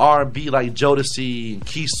 you know, R&B like Jodeci and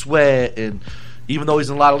Keith Sweat, and even though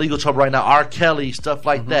he's in a lot of legal trouble right now, R. Kelly, stuff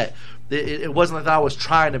like that. It wasn't like I was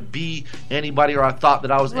trying to be anybody or I thought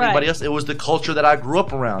that I was anybody else. It was the culture that I grew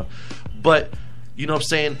up around. But, you know what I'm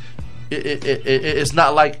saying, it's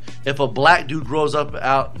not like if a black dude grows up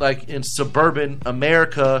out like in suburban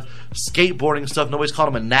America skateboarding and stuff, nobody's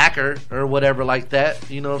calling him a knacker or whatever like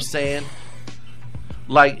that. You know what I'm saying?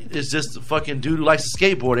 Like, it's just a fucking dude who likes to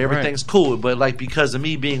skateboard. Everything's cool. But, like, because of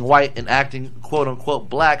me being white and acting quote-unquote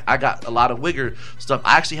black, I got a lot of wigger stuff.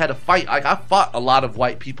 I actually had to fight. Like, I fought a lot of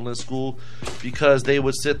white people in school because they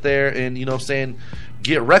would sit there and, you know what I'm saying,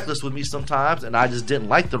 get reckless with me sometimes, and I just didn't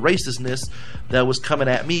like the racistness that was coming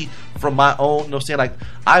at me from my own, you know what I'm saying, like,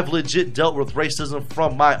 I've legit dealt with racism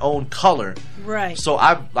from my own color. Right. So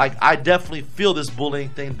I definitely feel this bullying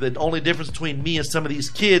thing. The only difference between me and some of these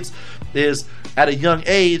kids is at a young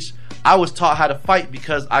age, I was taught how to fight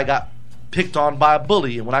because I got picked on by a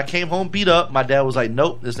bully, and when I came home beat up, my dad was like,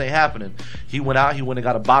 nope, this ain't happening. He went and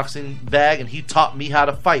got a boxing bag, and he taught me how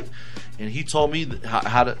to fight, and he told me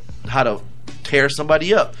how to tear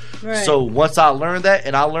somebody up. Right. So once I learned that,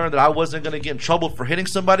 and I learned that I wasn't going to get in trouble for hitting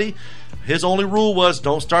somebody, his only rule was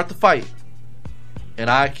don't start the fight. And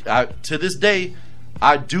I to this day,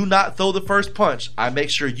 I do not throw the first punch. I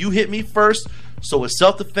make sure you hit me first, so it's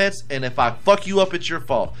self-defense, and if I fuck you up, it's your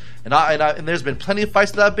fault. And there's been plenty of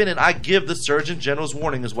fights that I've been in. I give the Surgeon General's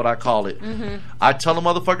warning is what I call it. I tell the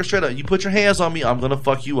motherfucker straight up, you put your hands on me, I'm going to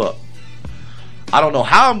fuck you up. I don't know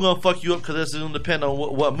how I'm going to fuck you up because this is going to depend on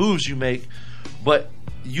what moves you make, but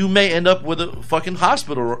you may end up with a fucking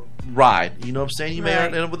hospital ride. You know what I'm saying? You may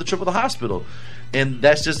end up with a trip to the hospital. And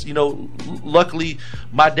that's just, luckily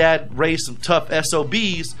my dad raised some tough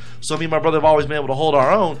SOBs, so me and my brother have always been able to hold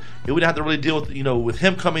our own, and we didn't have to really deal with, with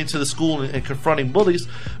him coming to the school and confronting bullies.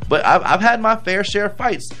 But I've had my fair share of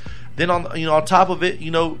fights. Then on top of it,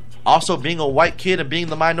 also being a white kid and being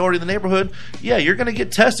the minority in the neighborhood, yeah, you're going to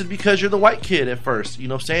get tested because you're the white kid at first, you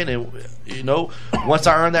know what I'm saying? And, once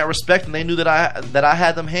I earned that respect and they knew that I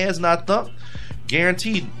had them hands and I thumped,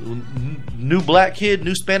 guaranteed, new black kid,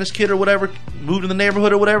 new Spanish kid or whatever, moved in the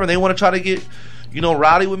neighborhood or whatever, and they want to try to get,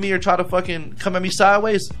 rowdy with me or try to fucking come at me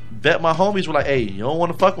sideways, bet my homies were like, hey, you don't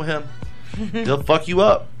want to fuck with him. He'll fuck you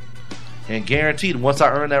up. And guaranteed, once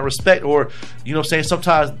I earned that respect, or, saying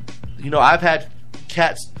sometimes, I've had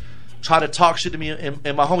cats try to talk shit to me,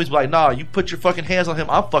 and my homies be like, nah, you put your fucking hands on him,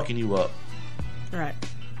 I'm fucking you up. Right.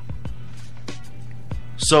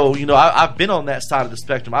 So, I've been on that side of the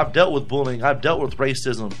spectrum. I've dealt with bullying. I've dealt with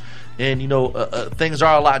racism. And, things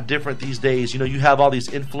are a lot different these days. You have all these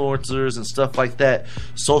influencers and stuff like that,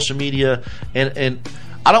 social media. And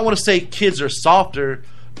I don't want to say kids are softer,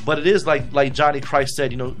 but it is like Johnny Christ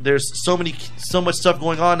said, there's so much stuff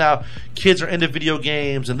going on now. Kids are into video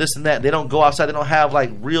games and this and that. They don't go outside. They don't have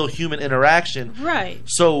like real human interaction. Right.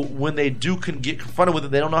 So when they do get confronted with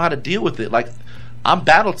it, they don't know how to deal with it. Like, I'm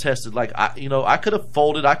battle tested. Like, I could have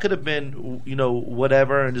folded. I could have been,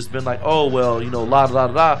 whatever, and just been like, oh well, la da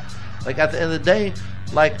da da. Like, at the end of the day,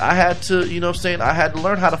 like, I had to, I had to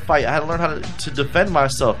learn how to fight. I had to learn how to defend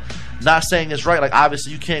myself. Not saying it's right. Like,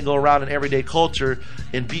 obviously, you can't go around in everyday culture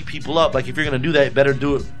and beat people up. Like, if you're going to do that, better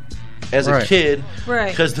do it as a kid. Right.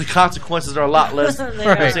 Because the consequences are a lot less.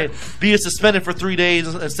 I'm saying, being suspended for 3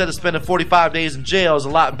 days instead of spending 45 days in jail is a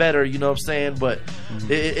lot better, you know what I'm saying? But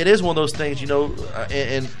it is one of those things,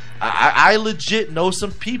 and I legit know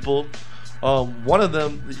some people, one of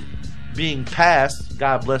them being passed,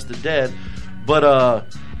 God bless the dead, but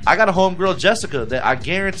I got a homegirl, Jessica, that I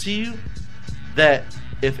guarantee you that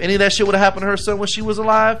if any of that shit would have happened to her son when she was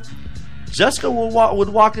alive, Jessica would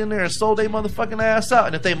walk in there and sold their motherfucking ass out.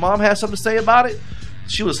 And if their mom had something to say about it,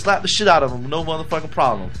 she would slap the shit out of them. No motherfucking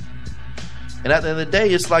problem. And at the end of the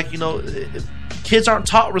day, it's like, kids aren't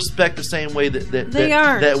taught respect the same way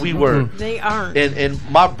that we were. They aren't.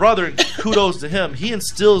 And my brother, kudos to him, he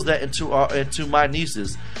instills that into my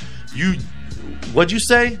nieces. What'd you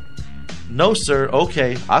say? No, sir.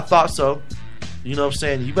 Okay, I thought so. You know what I'm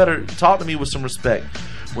saying? You better talk to me with some respect.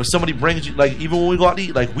 When somebody brings you, like, even when we go out to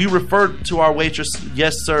eat, like, we refer to our waitress,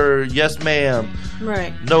 yes, sir, yes, ma'am.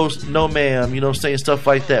 Right. No, ma'am. You know what I'm saying? Stuff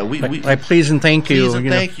like that. We please and thank you. Please and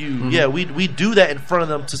thank you. Mm-hmm. Yeah, we do that in front of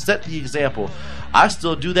them to set the example. I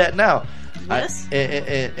still do that now. Yes.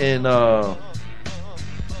 I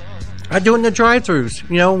do it in the drive-thrus.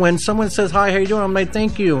 When someone says, hi, how you doing? I'm like,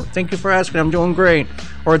 thank you. Thank you for asking. I'm doing great.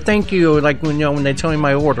 Or thank you, like, when they tell me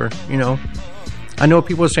my order, I know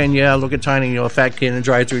people are saying, yeah, look at Tiny, a fat kid in the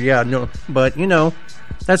drive-thru. Yeah, no. But,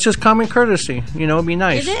 that's just common courtesy. It'd be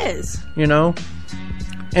nice. It is.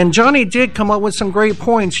 And Johnny did come up with some great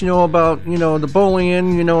points, about, the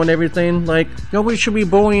bullying, and everything. Like, nobody should be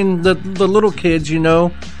bullying the little kids,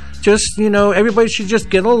 Just, everybody should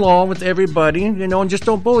just get along with everybody, and just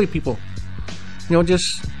don't bully people.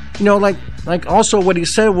 Like also what he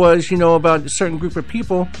said was, about a certain group of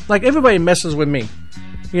people, like everybody messes with me,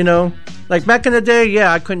 like back in the day,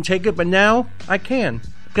 yeah, I couldn't take it, but now I can,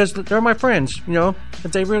 because they're my friends,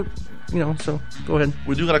 if they really, so go ahead.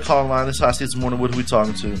 We do got a call online. This is Hot Seats Morning. What are we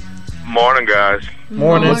talking to? Morning, guys.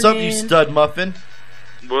 Morning. What's up, you stud muffin?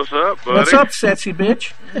 What's up, buddy? What's up, sexy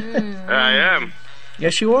bitch? I am.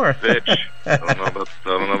 Yes, you are. Bitch. I don't know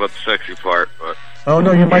about the sexy part, but. Oh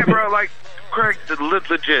no, you might be. Bro, like Craig,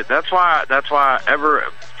 legit. That's why ever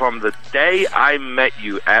from the day I met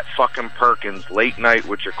you at fucking Perkins late night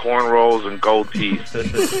with your cornrows and gold teeth.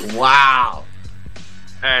 Wow.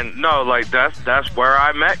 And no, like that's where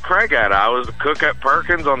I met Craig at. I was a cook at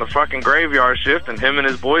Perkins on the fucking graveyard shift, and him and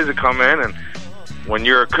his boys would come in. And when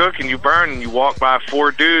you're a cook and you burn and you walk by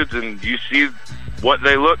 4 dudes and you see what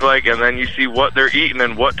they look like, and then you see what they're eating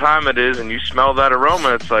and what time it is, and you smell that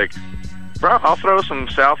aroma, it's like, bro, I'll throw some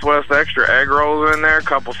Southwest extra egg rolls in there, a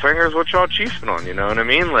couple fingers, what y'all chiefing on, you know what I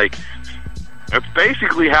mean? Like, it's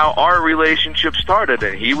basically how our relationship started,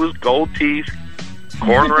 and he was gold teeth,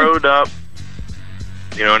 cornrowed up,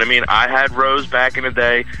 you know what I mean? I had rows back in the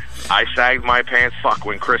day. I sagged my pants. Fuck,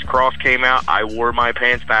 when Criss Cross came out, I wore my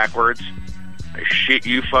pants backwards. I shit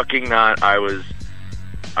you fucking not. I was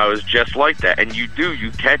just like that. And you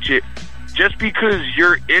catch it just because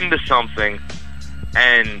you're into something,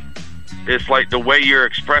 and it's like the way you're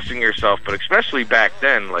expressing yourself. But especially back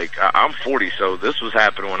then, like, I'm 40, so this was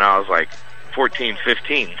happening when I was like 14,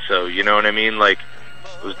 15. So, you know what I mean? Like,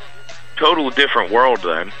 it was total different world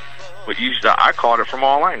then. But I caught it from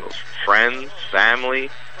all angles. Friends, family,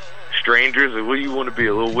 strangers. Like, what do you want to be?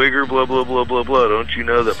 A little wigger? Blah, blah, blah, blah, blah. Don't you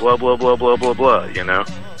know that blah, blah, blah, blah, blah, blah, you know?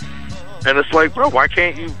 And it's like, bro, why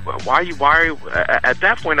can't you, why are you, at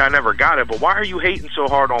that point I never got it, but why are you hating so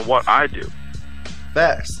hard on what I do?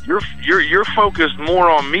 Facts. You're focused more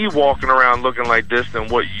on me walking around looking like this than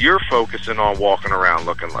what you're focusing on walking around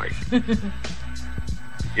looking like.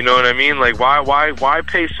 You know what I mean? Like, why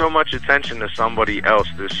pay so much attention to somebody else?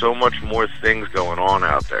 There's so much more things going on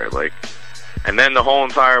out there. Like, and then the whole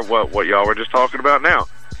entire, what y'all were just talking about now.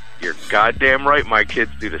 You're goddamn right, my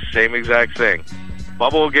kids do the same exact thing.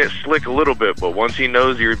 Bubba will get slick a little bit, but once he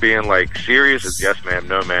knows you're being, like, serious, it's yes, ma'am,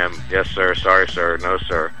 no, ma'am, yes, sir, sorry, sir, no,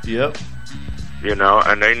 sir. Yep. You know,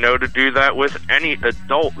 and they know to do that with any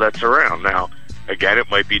adult that's around. Now, again, it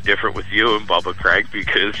might be different with you and Bubba Craig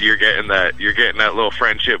because you're getting that little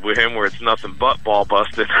friendship with him where it's nothing but ball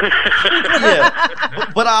busting.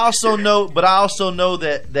 Yeah, but I also know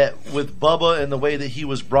that with Bubba and the way that he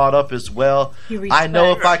was brought up as well, I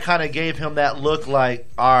know if I kind of gave him that look, like,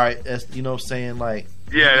 all right, you know, saying like,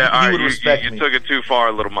 yeah, he would respect me. You took it too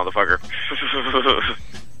far, little motherfucker.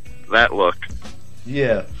 That look.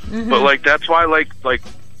 Yeah. Mm-hmm. But, like, that's why, like,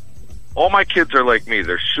 all my kids are like me.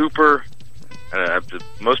 They're super,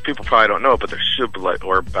 most people probably don't know, but they're super, like,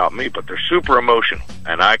 or about me, but they're super emotional.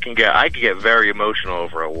 And I can get very emotional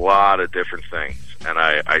over a lot of different things. And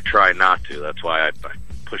I try not to. That's why I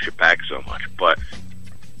push it back so much. But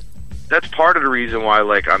that's part of the reason why,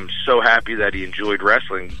 like, I'm so happy that he enjoyed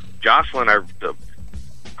wrestling. Jocelyn,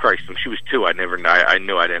 Christ, when she was 2, I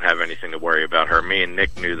knew I didn't have anything to worry about her. Me and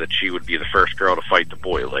Nick knew that she would be the first girl to fight the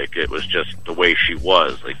boy. Like, it was just the way she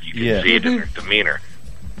was. Like, you could see it in her demeanor.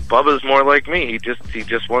 Bubba's more like me. He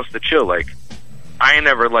just wants to chill. Like, I ain't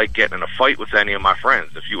never like getting in a fight with any of my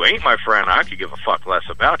friends. If you ain't my friend, I could give a fuck less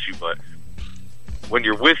about you. But when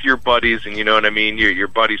you're with your buddies, and you know what I mean, your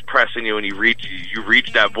buddies pressing you, and you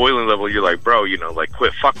reach that boiling level, you're like, bro, you know, like,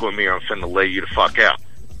 quit fucking with me, or I'm finna lay you the fuck out.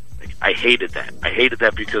 I hated that. I hated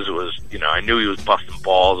that because it was, you know, I knew he was busting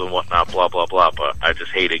balls and whatnot, blah, blah, blah, but I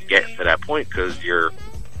just hated getting to that point because you're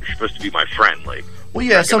supposed to be my friend. Like, well,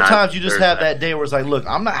 yeah, sometimes you just have that day where it's like, look,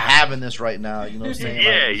 I'm not having this right now, you know what I'm saying?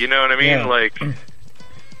 Yeah, like, you know what I mean? Yeah. Like,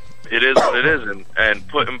 it is what it is, and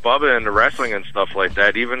putting Bubba into wrestling and stuff like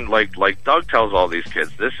that, even like Doug tells all these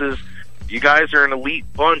kids, you guys are an elite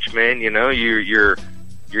bunch, man, you know, you're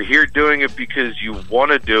here doing it because you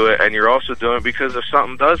want to do it, and you're also doing it because if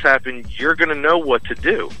something does happen, you're going to know what to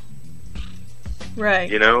do. Right.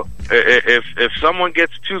 You know, if someone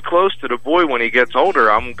gets too close to the boy when he gets older,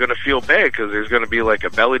 I'm going to feel bad because there's going to be like a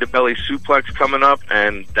belly-to-belly suplex coming up,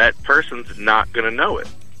 and that person's not going to know it.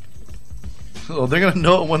 Oh, they're going to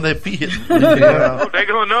know it when they see it. They're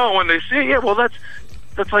going to know it when they see it. Yeah, well, that's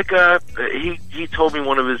like he told me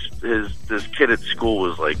one of his kid at school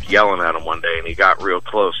was like yelling at him one day, and he got real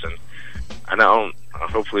close, and I don't,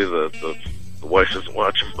 hopefully the wife doesn't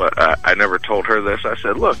watch him, but I never told her this. I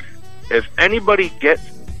said, look, if anybody gets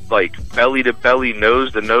like belly to belly,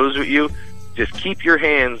 nose to nose with you, just keep your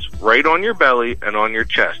hands right on your belly and on your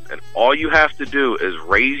chest, and all you have to do is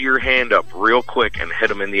raise your hand up real quick and hit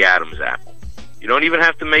them in the Adam's apple. You don't even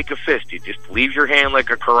have to make a fist. You just leave your hand like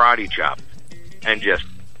a karate chop and just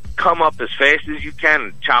come up as fast as you can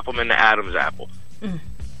and chop him in the Adam's apple.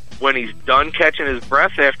 When he's done catching his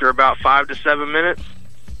breath after about 5 to 7 minutes,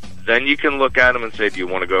 then you can look at him and say, do you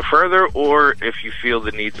want to go further? Or if you feel the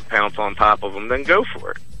need to pounce on top of him, then go for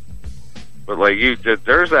it. But like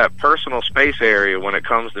there's that personal space area when it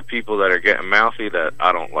comes to people that are getting mouthy that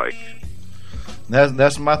I don't like.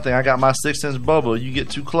 That's my thing. I got my 6-inch bubble. You get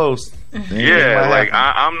too close. Yeah, like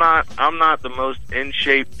I'm not the most in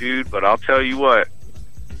shape dude, but I'll tell you what,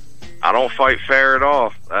 I don't fight fair at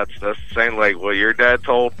all. That's the same like what your dad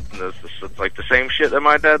told. It's like the same shit that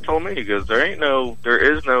my dad told me. He goes, there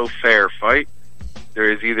is no fair fight.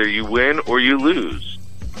 There is either you win or you lose.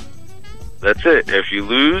 That's it. If you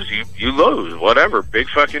lose, you lose. Whatever. Big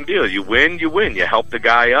fucking deal. You win, you win. You help the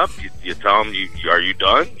guy up. You tell him, are you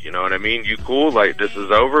done? You know what I mean? You cool? Like, this is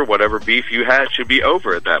over. Whatever beef you had should be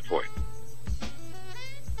over at that point.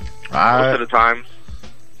 Most of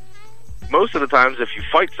the times, if you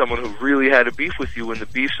fight someone who really had a beef with you, when the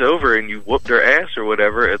beef's over and you whoop their ass or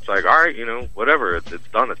whatever, it's like, all right, you know, whatever. It's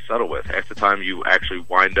done. It's settled with. Half the time, you actually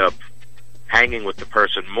wind up hanging with the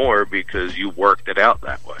person more because you worked it out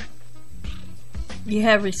that way. You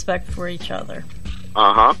have respect for each other.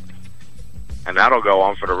 Uh-huh. And that'll go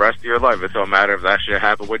on for the rest of your life. It don't matter if that shit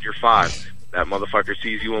happened when you're 5. That motherfucker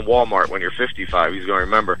sees you in Walmart when you're 55. He's going to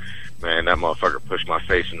remember, man, that motherfucker pushed my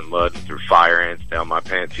face in the mud and threw fire ants down my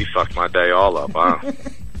pants. He fucked my day all up, huh?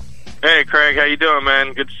 Hey, Craig, how you doing,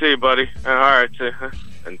 man? Good to see you, buddy. All right,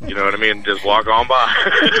 and you know what I mean? Just walk on by.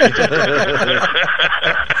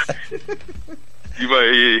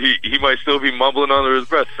 He might still be mumbling under his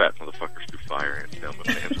breath. Fat motherfuckers do fire ants down my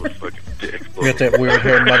pants with fucking dick. You got that weird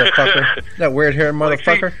hair motherfucker. That weird hair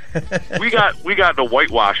motherfucker. See, we got the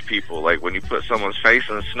whitewash people. Like when you put someone's face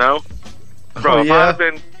in the snow, bro. Oh, yeah?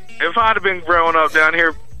 If I'd have been growing up down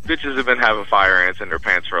here, bitches have been having fire ants in their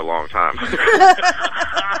pants for a long time.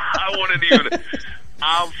 I wouldn't even.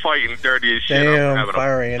 I'm fighting dirty as shit. Damn, I'm having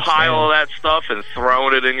fire a ants, pile of that stuff and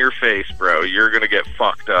throwing it in your face, bro. You're gonna get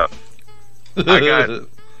fucked up.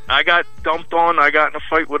 I got dumped on. I got in a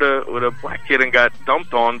fight with a black kid and got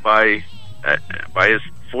dumped on by his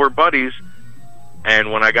 4 buddies.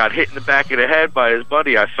 And when I got hit in the back of the head by his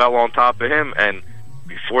buddy, I fell on top of him. And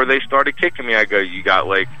before they started kicking me, I go, "You got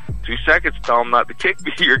like 2 seconds. Tell them not to kick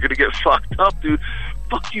me. You're gonna get fucked up, dude.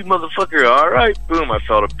 Fuck you, motherfucker." All right, boom. I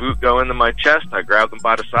felt a boot go into my chest. I grabbed him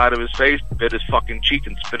by the side of his face, bit his fucking cheek,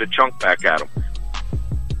 and spit a chunk back at him.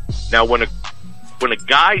 Now, when a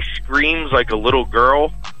guy screams like a little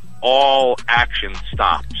girl, all action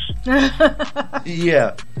stops.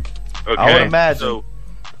 Yeah. Okay? I would imagine. So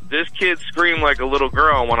this kid screamed like a little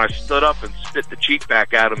girl, and when I stood up and spit the cheek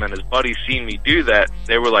back at him and his buddies seen me do that,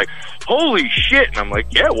 they were like, "Holy shit." And I'm like,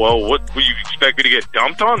 "Yeah, well, what will you expect me to get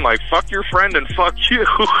dumped on? Like, fuck your friend and fuck you."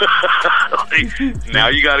 Like, now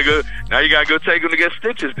you gotta go take him to get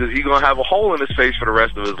stitches because he's gonna have a hole in his face for the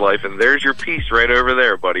rest of his life, and there's your piece right over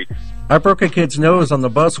there, buddy. I broke a kid's nose on the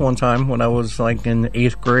bus one time when I was like in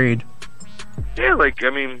 8th grade. Yeah, like, I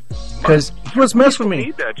mean, because he was messing with me.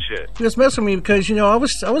 Need that shit. He was messing with me because, you know, I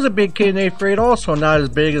was a big kid in 8th grade also, not as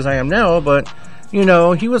big as I am now, but, you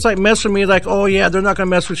know, he was like messing with me like, "Oh yeah, they're not gonna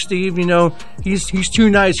mess with Steve, you know, he's too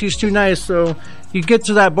nice, So you get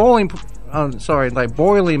to that boiling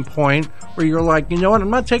point where you're like, you know what, I'm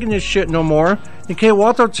not taking this shit no more. The kid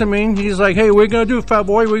walked up to me and he's like, "Hey, what are you gonna do, fat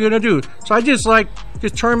boy? What are you gonna do?" So I just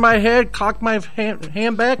turned my head, cocked my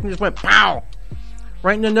hand back, and just went pow,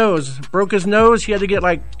 right in the nose. Broke his nose. He had to get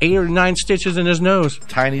like 8 or 9 stitches in his nose.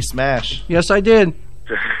 Tiny smash. Yes, I did.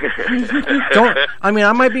 I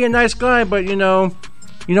might be a nice guy, but you know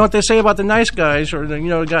what they say about the nice guys, or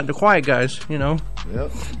the quiet guys. You know.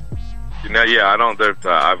 Yep. Yeah, I don't.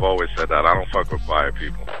 I've always said that I don't fuck with quiet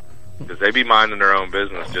people because they be minding their own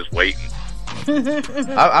business, just waiting.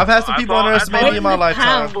 I've had some people underestimate me in my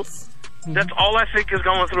lifetime. That's all I think is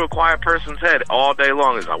going through a quiet person's head all day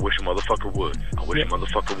long is, "I wish a motherfucker would. I wish a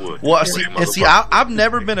motherfucker would." Well, see, I've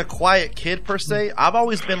never been a quiet kid per se. I've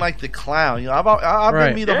always been like the clown. You know, I've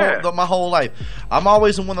been me my whole life. I'm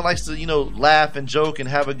always the one that likes to, laugh and joke and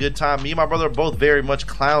have a good time. Me and my brother are both very much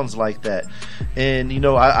clowns like that. And,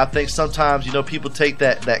 I think sometimes, people take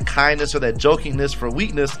that kindness or that jokingness for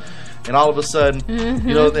weakness, and all of a sudden,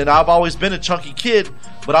 and I've always been a chunky kid,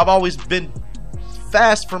 but I've always been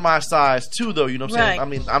fast for my size too, though. You know what I'm saying? I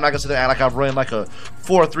mean, I'm not gonna say that like I've run like a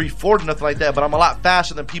 4.3 nothing like that, but I'm a lot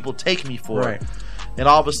faster than people take me for. Right. And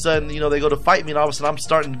all of a sudden, they go to fight me, and all of a sudden I'm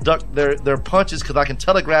starting to duck their punches because I can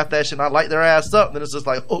telegraph that shit and I light their ass up. And then it's just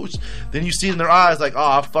like, oh, then you see it in their eyes like, "Oh,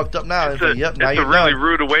 I fucked up now." It's a really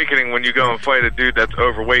rude awakening when you go and fight a dude that's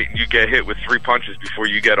overweight and you get hit with 3 punches before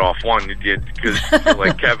you get off one. Because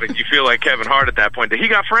you feel like Kevin Hart at that point. Did he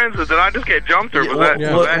got friends? Or did I just get jumped? Or was that?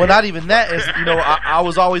 Well, not even that. Is I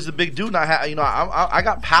was always a big dude, and I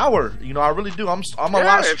got power. I really do. I'm a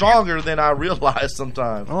lot stronger than I realize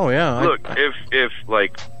sometimes. Oh yeah. Look, if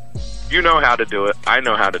you know how to do it, I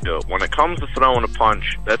know how to do it. When it comes to throwing a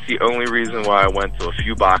punch, that's the only reason why I went to a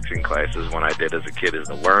few boxing classes when I did as a kid, is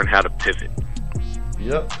to learn how to pivot.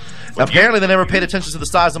 Yep. Apparently they never paid attention to the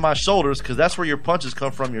size of my shoulders, because that's where your punches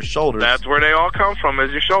come from, your shoulders. That's where they all come from,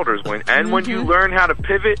 is your shoulders. When you learn how to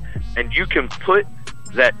pivot and you can put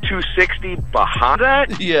that 260 behind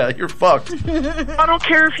that, yeah, you're fucked. I don't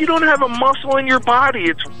care if you don't have a muscle in your body.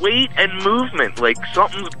 It's weight and movement. Like,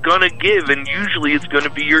 something's gonna give, and usually it's gonna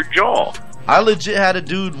be your jaw. I legit had a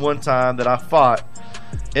dude one time that I fought,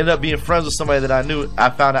 ended up being friends with somebody that I knew. I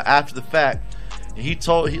found out after the fact. He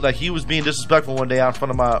was being disrespectful one day out in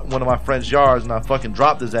front of one of my friend's yards, and I fucking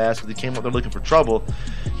dropped his ass because he came up there looking for trouble.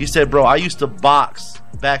 He said, "Bro, I used to box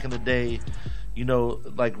back in the day,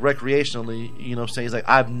 like recreationally, saying," he's like,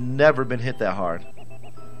 "I've never been hit that hard."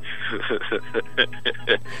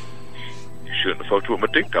 You shouldn't have fucked with my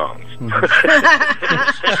ding-dongs.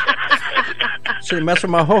 Shouldn't mess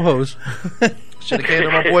with my ho-hos. Should have came to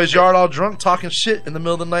my boy's yard all drunk talking shit in the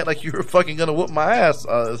middle of the night like you were fucking gonna whoop my ass.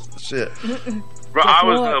 Shit. Bro,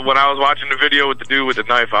 when I was watching the video with the dude with the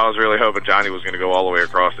knife, I was really hoping Johnny was going to go all the way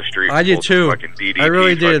across the street. I did too. Fucking DDT, I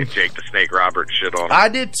really did. Fucking Jake the Snake Roberts shit on him. I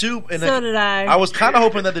did too. And So did I. I was kind of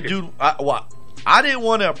hoping that the dude. I didn't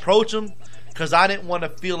want to approach him because I didn't want to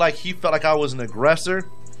feel like he felt like I was an aggressor.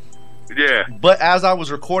 Yeah. But as I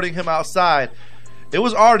was recording him outside, it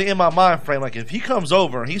was already in my mind frame. Like, if he comes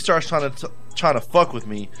over and he starts trying to fuck with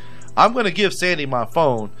me, I'm gonna give Sandy my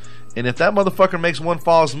phone. And if that motherfucker makes one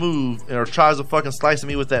false move or tries to fucking slice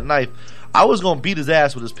me with that knife, I was gonna beat his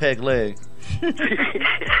ass with his peg leg.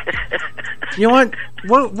 You know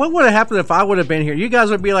what would have happened if I would have been here? You guys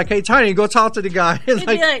would be like, "Hey, Tiny, go talk to the guy."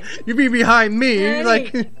 You'd be behind me. Yeah,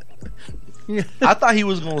 Like, I thought he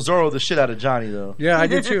was gonna Zorro the shit out of Johnny though. Yeah, I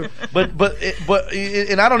did too. But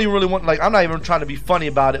and I don't even really want, like, I'm not even trying to be funny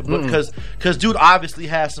about it, but because dude obviously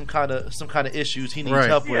has some kind of issues he needs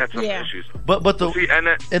help with. Issues. But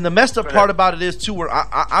the messed up part about it is too, where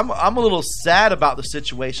I'm a little sad about the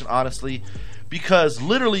situation, honestly, because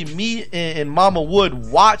literally me and Mama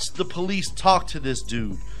Wood watched the police talk to this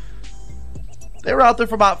dude. They were out there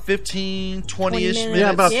for about 15, 20-ish minutes. Yeah,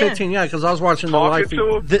 about 15, because I was watching the live feed.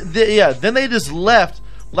 Then they just left.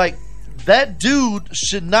 Like, that dude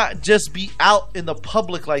should not just be out in the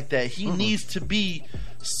public like that. He needs to be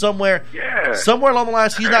somewhere along the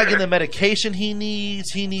lines. He's not getting the medication he needs.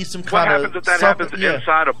 He needs some kind of... What happens if that happens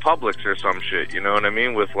inside of Publix or some shit? You know what I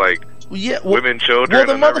mean? With, like, women, children,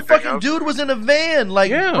 the and everything motherfucking else. dude was in a van. Like,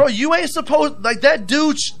 bro, you ain't supposed... Like, that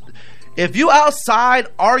dude... If you outside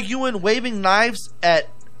arguing, waving knives at...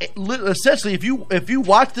 Essentially, if you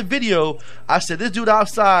watch the video, I said, this dude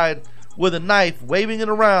outside with a knife, waving it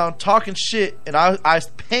around, talking shit, and I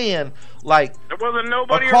pan, like, there wasn't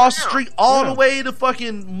nobody across the around. street all the way to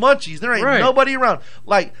fucking Munchies. There ain't nobody around.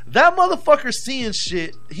 Like, that motherfucker seeing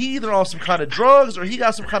shit, he either on some kind of drugs or he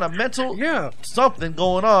got some kind of mental something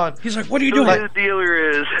going on. He's like, what are you doing? Who his dealer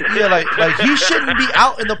is. Yeah, like he shouldn't be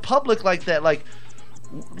out in the public like that. Like,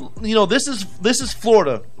 you know, this is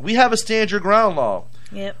Florida. We have a stand your ground law.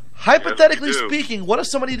 Yep. Hypothetically speaking, what if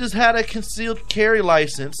somebody just had a concealed carry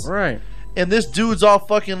license? Right. And this dude's all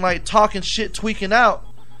fucking like talking shit, tweaking out,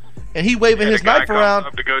 and he waving his knife around.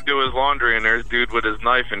 Up to go do his laundry, and there's dude with his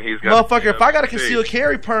knife, and he's got... Motherfucker, if I got a concealed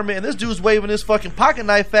carry permit and this dude's waving his fucking pocket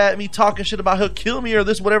knife at me, talking shit about he'll kill me or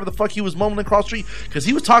this, whatever the fuck he was mumbling across the street, because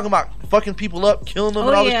he was talking about fucking people up, killing them,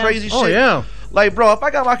 and all this crazy shit. Oh, yeah. Like, bro, if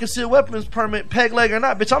I got my concealed weapons permit, peg leg or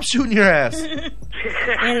not, bitch, I'm shooting your ass. And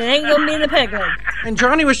it ain't gonna be the peg leg. And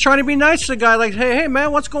Johnny was trying to be nice to the guy, like, hey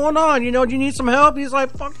man, what's going on? You know, do you need some help? He's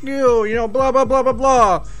like, fuck you, you know, blah blah blah blah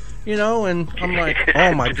blah. You know, and I'm like,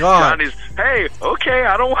 oh my god. Johnny's, hey, okay,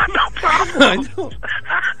 I don't want no problem.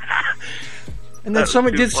 And then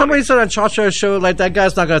somebody said on Cha-Cha's show, like, that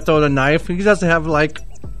guy's not gonna throw the knife. He doesn't have, like,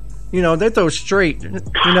 you know, they throw straight. You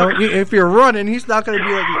know, if you're running, he's not gonna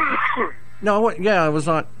be like. No, it was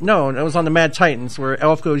on. No, it was on the Mad Titans where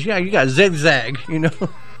Elf goes, "Yeah, you got zigzag," you know.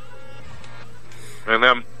 And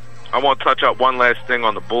then I want to touch up one last thing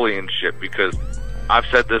on the bullying shit, because I've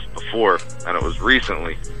said this before, and it was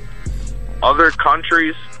recently. Other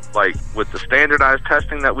countries, like with the standardized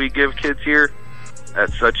testing that we give kids here at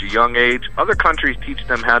such a young age, other countries teach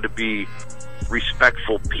them how to be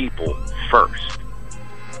respectful people first.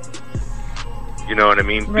 You know what I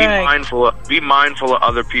mean? Right. Be mindful of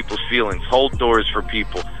other people's feelings. Hold doors for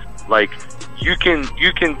people. Like, you can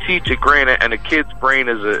teach it, granted, and a kid's brain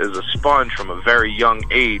is a sponge from a very young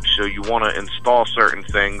age, so you want to install certain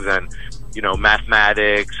things, and, you know,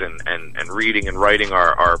 mathematics and reading and writing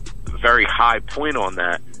are very high point on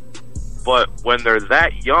that. But when they're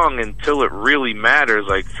that young, until it really matters,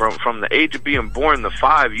 like from the age of being born to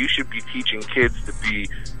 5, you should be teaching kids to be,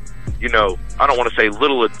 you know, I don't want to say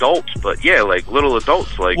little adults, but yeah, like little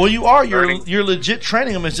adults. Like, well, you are. You're legit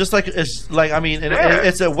training them. It's just like I mean,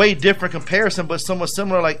 it's a way different comparison, but somewhat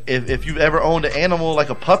similar. Like if you've ever owned an animal, like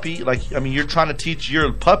a puppy, like, I mean, you're trying to teach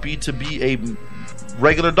your puppy to be a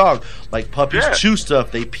regular dog. Like, puppies chew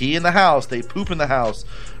stuff, they pee in the house, they poop in the house.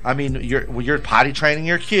 I mean, you're potty training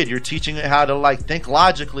your kid. You're teaching it how to, like, think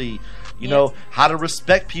logically. You know, how to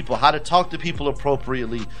respect people, how to talk to people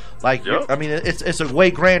appropriately. Like, I mean, it's a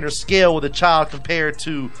way grander scale with a child compared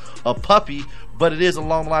to a puppy, but it is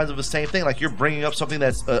along the lines of the same thing. Like, you're bringing up something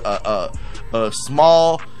that's a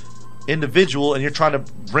small individual, and you're trying to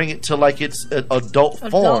bring it to, like, its adult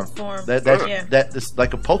form. That's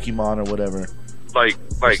like a Pokemon or whatever. Like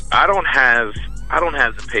I don't have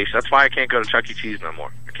the patience. That's why I can't go to Chuck E. Cheese no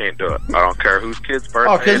more. I can't do it. I don't care whose kid's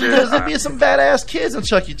birthday it is. Because there'd be some badass kids in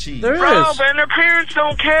Chuck E. Cheese. There Bro, is. and their parents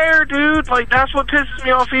don't care, dude. Like, that's what pisses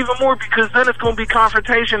me off even more, because then it's going to be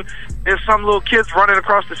confrontation if some little kid's running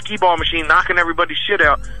across the skee ball machine, knocking everybody's shit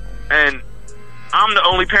out, and I'm the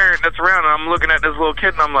only parent that's around, and I'm looking at this little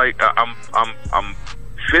kid, and I'm like, I'm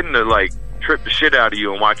fitting to like trip the shit out of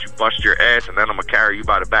you and watch you bust your ass, and then I'm gonna carry you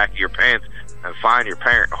by the back of your pants and find your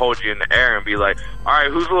parent, hold you in the air, and be like, all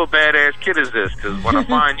right, whose little badass kid is this? Because when I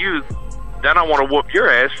find you, then I want to whoop your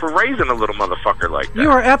ass for raising a little motherfucker like that. You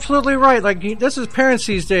are absolutely right. Like, this is parents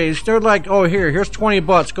these days. They're like, oh, here's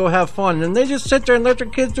 $20, go have fun, and they just sit there and let their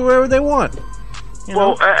kids do whatever they want. You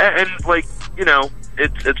know? Well, and like, you know,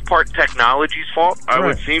 it's part technology's fault, I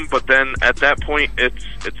would seem, but then at that point, it's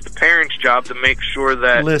the parents' job to make sure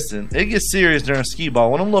that. Listen, it gets serious during skee ball.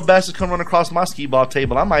 When them little bastards come run across my skee ball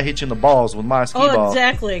table, I might hit you in the balls with my skee ball. Oh,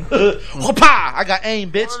 exactly. Whoopah! I got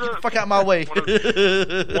aim, bitch. Get the fuck out of my way. One of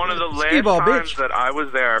the last times that I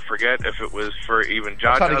was there, I forget if it was for even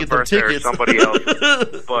Jaja's birthday or somebody else,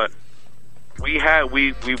 but we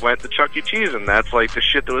went to Chuck E. Cheese, and that's like the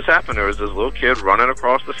shit that was happening. There was this little kid running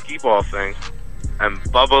across the skee ball thing, and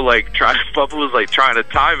Bubba was like trying to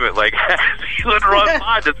time it, like he would run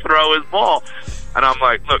by to throw his ball, and I'm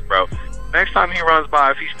like, look, bro, next time he runs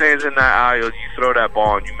by, if he stands in that aisle, you throw that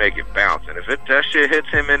ball and you make it bounce, and if that shit hits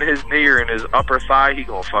him in his knee or in his upper thigh, he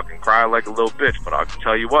gonna fucking cry like a little bitch. But I can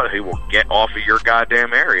tell you what, he will get off of your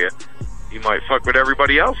goddamn area. He might fuck with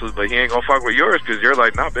everybody else's, but he ain't gonna fuck with yours, because you're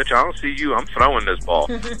like, nah, bitch, I don't see you. I'm throwing this ball.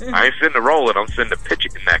 I ain't finna roll it. I'm finna pitch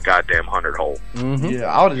it in that goddamn 100 hole. Mm-hmm. Yeah,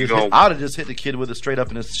 I would have just hit the kid with it straight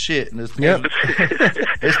up in his shit. And his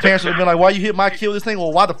parents would have been like, why you hit my kid with this thing?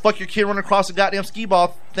 Well, why the fuck your kid running across the goddamn skee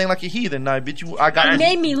ball thing like a heathen? Nah, bitch, It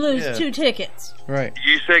made me lose 2 tickets. Right.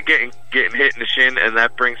 You said getting hit in the shin, and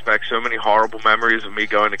that brings back so many horrible memories of me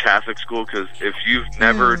going to Catholic school, because if you've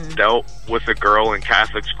never dealt with a girl in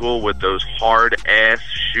Catholic school with those hard-ass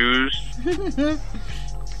shoes...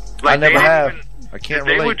 I never have. I can't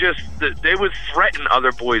relate. They would threaten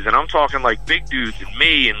other boys, and I'm talking like big dudes and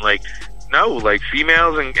me, and like, no, like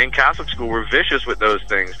females in Catholic school were vicious with those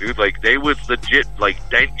things, dude. Like, they would legit like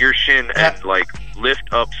dent your shin and like lift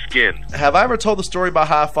up skin. Have I ever told the story about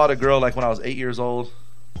how I fought a girl like when I was 8 years old?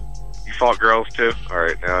 You fought girls too?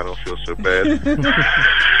 Alright, now I don't feel so bad.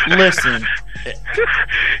 Listen,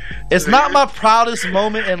 it's not my proudest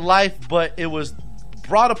moment in life, but it was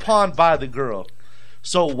brought upon by the girl.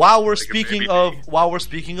 So while we're speaking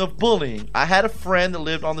of bullying, I had a friend that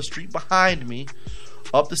lived on the street behind me,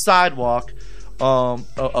 up the sidewalk,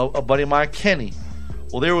 a buddy of mine, Kenny.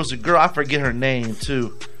 Well, there was a girl, I forget her name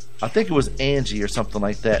too. I think it was Angie or something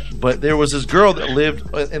like that. But there was this girl that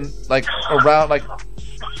lived in like around like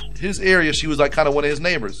his area. She was like kind of one of his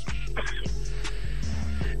neighbors.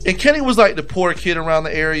 And Kenny was like the poor kid around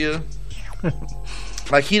the area.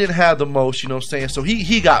 Like, he didn't have the most, you know what I'm saying? So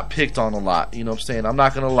he got picked on a lot, you know what I'm saying? I'm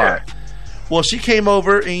not going to lie. Yeah. Well, she came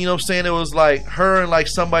over, and you know what I'm saying? It was like her and like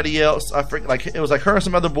somebody else. I forget, like, it was like her and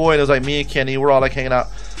some other boy, and it was like me and Kenny. We're all like hanging out.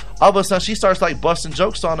 All of a sudden, she starts like busting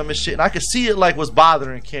jokes on him and shit. And I could see it like was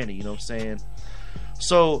bothering Kenny, you know what I'm saying?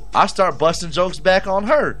 So I start busting jokes back on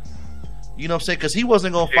her. You know what I'm saying? Because he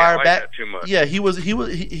wasn't gonna fire like back. That too much. Yeah, he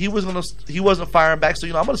wasn't firing back. So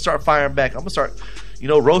you know, I'm gonna start firing back. I'm gonna start, you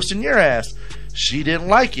know, roasting your ass. She didn't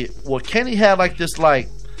like it. Well, Kenny had like this, like,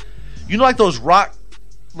 you know, like those rock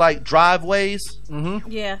like driveways. Mm-hmm.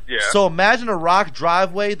 Yeah. So imagine a rock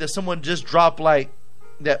driveway that someone just dropped like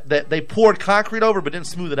that they poured concrete over but didn't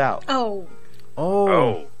smooth it out. Oh.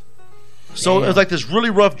 So it was like this really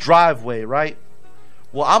rough driveway, right?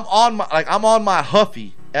 Well, I'm on my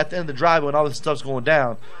Huffy at the end of the driveway when all this stuff's going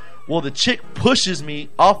down. Well, the chick pushes me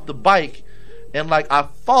off the bike, and like I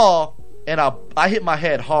fall and I hit my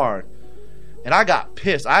head hard, and I got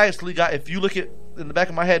pissed. I actually got, if you look at in the back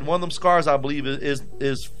of my head, one of them scars I believe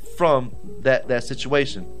is from that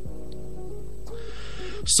situation.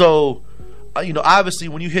 So, you know, obviously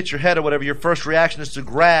when you hit your head or whatever, your first reaction is to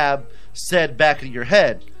grab said back of your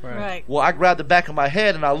head. Right. Well, I grabbed the back of my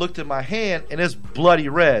head and I looked at my hand and it's bloody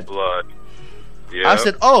red. Blood. Yeah. I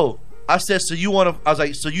said, "Oh." I said, "So you want to?" I was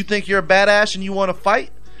like, "So you think you're a badass and you want to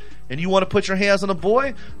fight, and you want to put your hands on a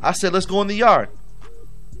boy?" I said, "Let's go in the yard."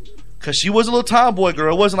 Cause she was a little tomboy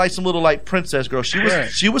girl. It wasn't like some little like princess girl. She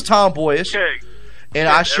was tomboyish. Okay. And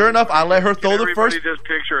I sure enough, I let her throw the first. Everybody just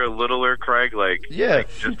picture a littler Craig, like yeah,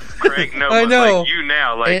 like just Craig. No, I know. Like you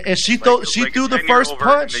now, like and she threw the first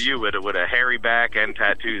punch. To you with a hairy back and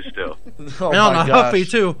tattoos still. Oh and on a Huffy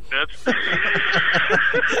too. That's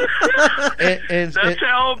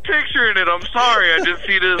how I'm picturing it. I'm sorry, I just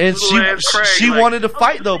see this and little ass Craig. She like, wanted to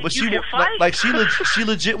fight though, but she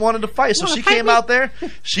legit wanted to fight. So she came out there.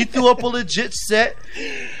 She threw up a legit set.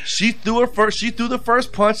 She threw the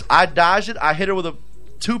first punch. I dodged it. I hit her with a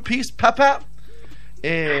 2-piece pep,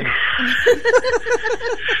 And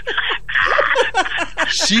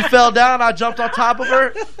she fell down. I jumped on top of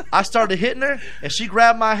her. I started hitting her, and she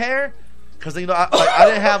grabbed my hair. Because, you know, I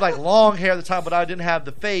didn't have, like, long hair at the time, but I didn't have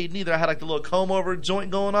the fade neither. I had, like, the little comb-over joint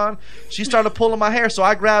going on. She started pulling my hair, so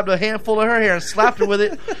I grabbed a handful of her hair and slapped her with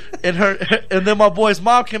it. And then my boy's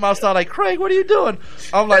mom came outside like, Craig, what are you doing?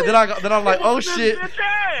 I'm like, then I'm like, oh, shit.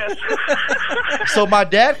 So my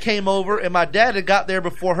dad came over, and my dad had got there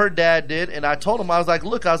before her dad did. And I told him, I was like,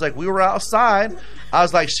 look, we were outside. I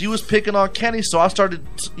was like, she was picking on Kenny, so I started,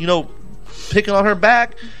 you know, picking on her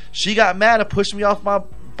back. She got mad and pushed me off my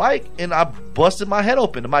bike, and I busted my head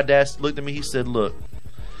open. And my dad looked at me. He said, look,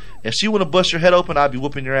 if she wouldn't bust your head open, I'd be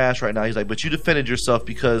whooping your ass right now. He's like, but you defended yourself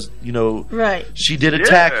because, you know, right, she did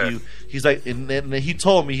attack you. He's like, and he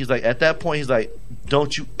told me, he's like, at that point, he's like,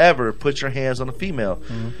 don't you ever put your hands on a female.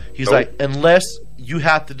 Mm-hmm. He's like, unless you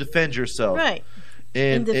have to defend yourself. Right.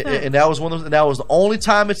 And that was one of those, and that was the only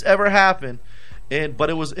time it's ever happened. But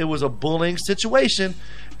it was a bullying situation.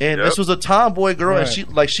 And this was a tomboy girl, and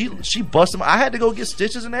she busted my. I had to go get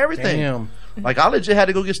stitches and everything. Damn. Like, I legit had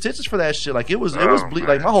to go get stitches for that shit. Like, it was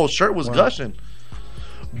like my whole shirt was gushing.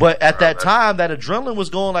 But at that time, that adrenaline was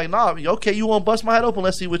going like, nah, okay, you want to bust my head open?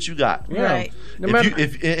 Let's see what you got. Right.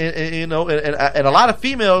 If you know, and a lot of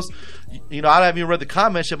females, you know, I haven't even read the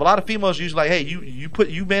comments yet, but a lot of females usually like, hey,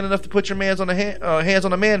 you man enough to put your hands on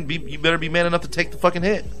a man, you better be man enough to take the fucking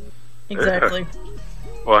hit. Exactly.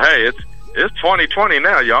 Well, hey, it's 2020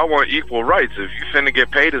 now. Y'all want equal rights. If you finna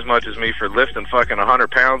get paid as much as me for lifting fucking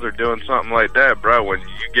 100 pounds or doing something like that, bro, when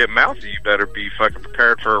you get mouthy, you better be fucking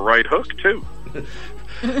prepared for a right hook, too.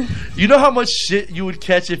 You know how much shit you would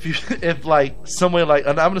catch if like someone like,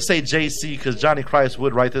 and I'm gonna say JC because Johnny Christ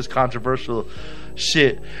would write this controversial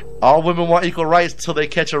shit. All women want equal rights till they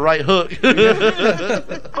catch a right hook.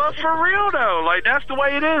 But for real though, like that's the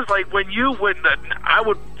way it is. Like I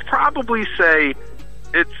would probably say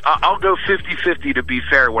I'll go 50-50 to be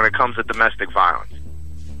fair when it comes to domestic violence.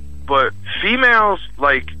 But females,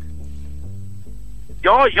 like,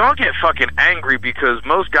 y'all get fucking angry because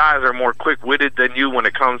most guys are more quick-witted than you when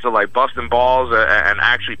it comes to, like, busting balls and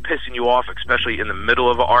actually pissing you off, especially in the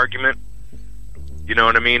middle of an argument. You know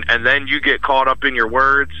what I mean? And then you get caught up in your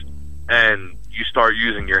words and you start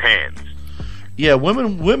using your hands. Yeah,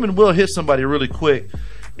 women will hit somebody really quick.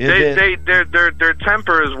 Their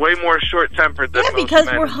temper is way more short-tempered than most men. because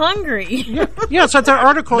we're hungry. Yeah, it's like that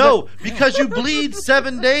article. No, because you bleed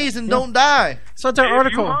 7 days and don't die. So it's that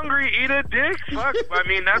article. If you hungry, eat a dick. Fuck, I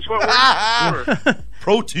mean that's what we're for.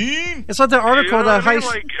 Protein. It's like that article you know that I mean?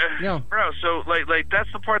 Like, bro. So like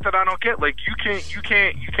that's the part that I don't get. Like you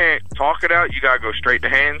can't talk it out. You gotta go straight to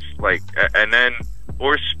hands. Like and then.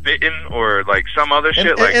 Or spitting, or like some other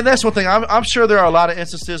shit. And that's one thing. I'm sure there are a lot of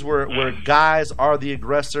instances where guys are the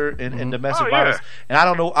aggressor in domestic violence. And I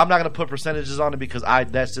don't know. I'm not going to put percentages on it because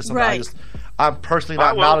that's just something I'm personally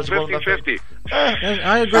not knowledgeable enough. 50-50.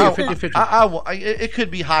 I agree. 50-50. It could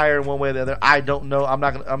be higher in one way or the other. I don't know. I'm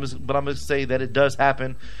not going. But I'm going to say that it does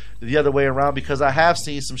happen the other way around because I have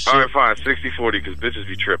seen some shit. All right, fine, 60-40 because bitches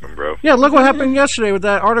be tripping, bro. Yeah, look what happened yesterday with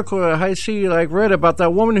that article that I see read about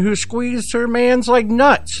that woman who squeezed her man's like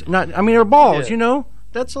nuts, her balls. You know,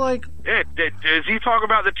 that's like. Yeah, does he talk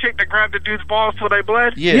about the chick that grabbed the dude's balls till they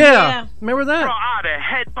bled? Yeah. Remember that? Bro, I'd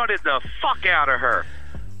have headbutted the fuck out of her.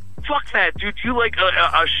 Fuck that, dude. You like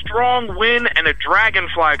a strong wind and a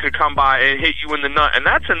dragonfly could come by and hit you in the nut, and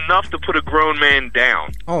that's enough to put a grown man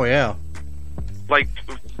down. Oh yeah. Like,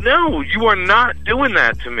 no, you are not doing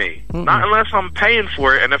that to me. Mm-mm. Not unless I'm paying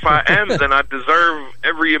for it, and if I am, then I deserve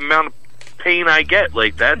every amount of pain I get.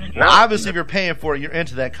 Like, that's not... Obviously, if you're paying for it, you're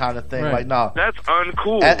into that kind of thing. Right. Like, nah. That's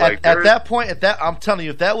uncool. At that point, I'm telling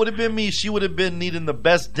you, if that would have been me, she would have been needing the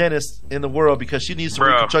best dentist in the world because she needs some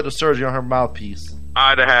reconstructive surgery on her mouthpiece.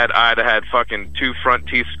 I'd have had fucking 2 front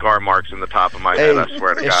teeth scar marks in the top of my head. I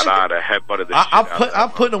swear to God, I'd have headbutted this shit. I'm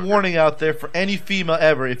putting a warning out there for any female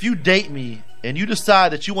ever. If you date me and you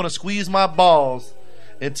decide that you want to squeeze my balls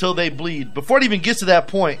until they bleed, before it even gets to that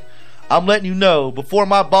point, I'm letting you know, before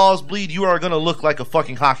my balls bleed, you are going to look like a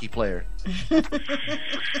fucking hockey player.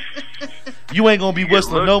 You ain't going to be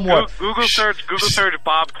whistling no more. Google search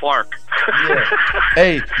Bob Clark. Yeah.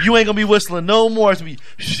 Hey, you ain't going to be whistling no more. It's going to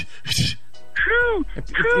be...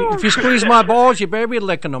 If you squeeze my balls, you better be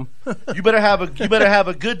licking them. You better have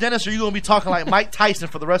a good dentist, or you're gonna be talking like Mike Tyson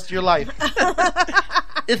for the rest of your life.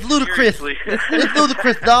 It's ludicrous. It's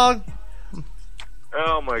ludicrous, dog.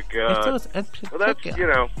 Oh my God. Well,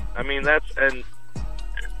 that's and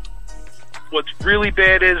what's really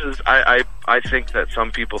bad is I think that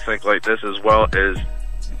some people think like this as well. Is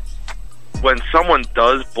when someone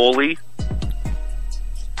does bully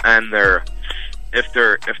and they're if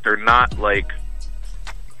they're not like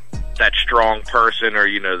that strong person or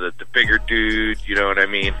the bigger dude, you know what I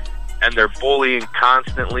mean, and they're bullying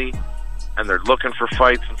constantly and they're looking for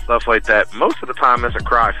fights and stuff like that, most of the time it's a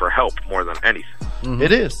cry for help more than anything. Mm-hmm.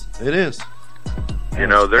 It is.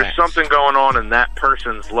 There's something going on in that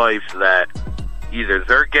person's life that either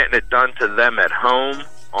they're getting it done to them at home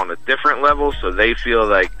on a different level, so they feel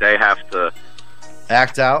like they have to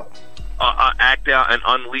act out and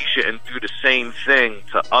unleash it and do the same thing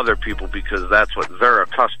to other people because that's what they're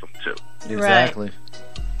accustomed to. Exactly.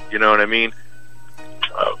 You know what I mean?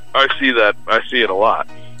 I see that. I see it a lot.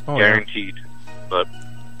 Guaranteed. Yeah. But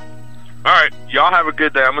all right, y'all have a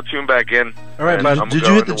good day. I'm gonna tune back in. All right, bud. Did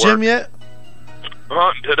you hit the gym yet?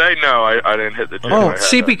 Today, no, I didn't hit the gym. Oh,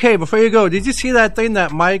 CPK, before you go, did you see that thing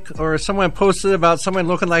that Mike or someone posted about someone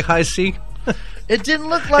looking like High C? It didn't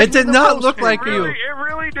look like it. Did not look like you. It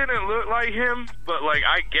really didn't look like him, but like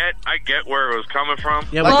I get where it was coming from.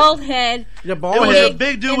 Yeah, bald head. Yeah, bald head. It was a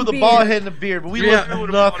big dude with a bald head and a beard, but we look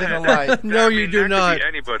nothing alike. No, you do not. Could be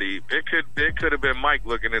anybody. It could have been Mike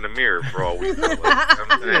looking in the mirror for all we know.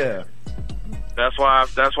 Yeah. That's why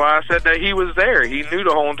I said that he was there. He knew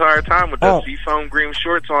the whole entire time with the seafoam green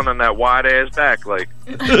shorts on and that wide ass back. Like,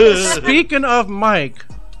 speaking of Mike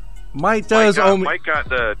does owe me.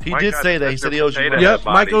 He did say that. He said he owes you money. Yep,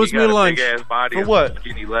 Mike owes me lunch. For what?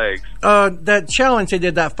 Skinny legs. That challenge they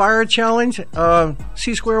did, that fire challenge,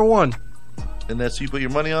 C-Square won. And that's you put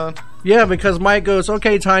your money on? Yeah, because Mike goes,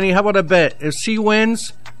 okay, Tiny, how about a bet? If C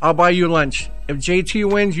wins, I'll buy you lunch. If JT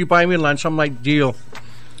wins, you buy me lunch. I'm like, deal.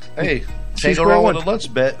 Hey, can't go wrong with a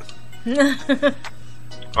lunch bet. And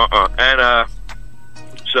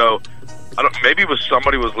so maybe it was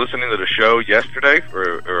somebody was listening to the show yesterday,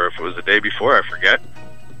 or if it was the day before, I forget.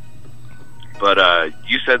 But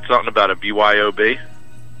you said something about a BYOB.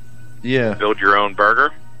 Yeah. Build your own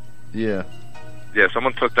burger. Yeah. Yeah,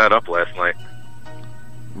 someone took that up last night.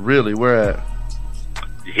 Really? Where at?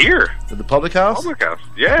 Here. At the public house? Public house.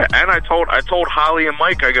 Yeah, and I told Holly and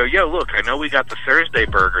Mike, I go, yo, look, I know we got the Thursday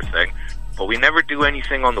burger thing, but we never do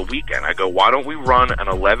anything on the weekend. I go, why don't we run an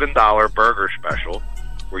 $11 burger special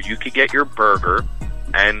where you could get your burger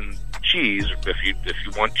and cheese if you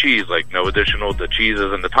want cheese, like no additional, the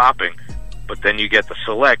cheeses and the topping, but then you get to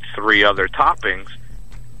select 3 other toppings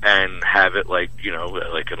and have it like an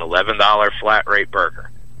 $11 flat rate burger,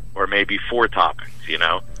 or maybe 4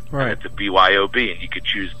 toppings, Right. And it's a BYOB, and you could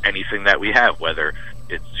choose anything that we have, whether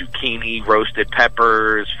it's zucchini, roasted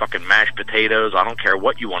peppers, fucking mashed potatoes. I don't care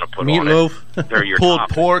what you want to put on it. They're your pulled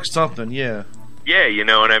toppings. Pork, something, yeah. Yeah, you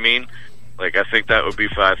know what I mean? Like, I think that would be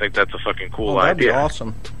fun. I think that's a fucking cool that'd idea. Be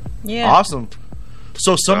awesome. Yeah. Awesome.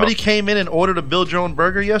 So somebody came in and ordered a build your own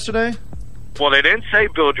burger yesterday? Well, they didn't say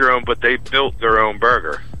build your own, but they built their own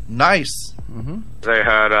burger. Nice. Mm-hmm. They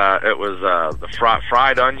had it was the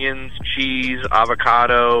fried onions, cheese,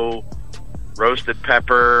 avocado, roasted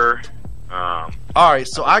pepper. All right,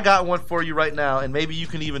 so I got one for you right now, and maybe you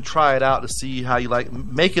can even try it out to see how you like.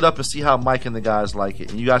 Make it up and see how Mike and the guys like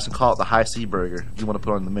it, and you guys can call it the High C burger if you want to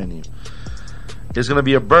put it on the menu. It's going to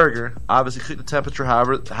be a burger, obviously cook the temperature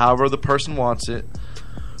however the person wants it.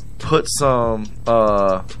 Put some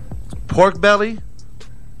pork belly,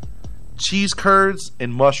 cheese curds,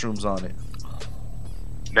 and mushrooms on it.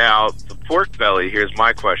 Now, the pork belly, here's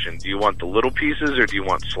my question. Do you want the little pieces or do you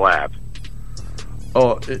want slab?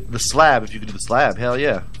 Oh, the slab, if you can do the slab, hell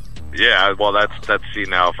yeah. Yeah, well, that's see,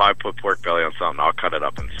 now, if I put pork belly on something, I'll cut it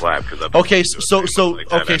up in slab. Okay, so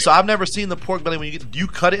I've never seen the pork belly. Do you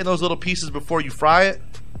cut it in those little pieces before you fry it?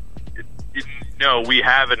 No, we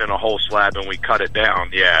have it in a whole slab and we cut it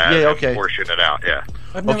down, okay. Portion it out, yeah.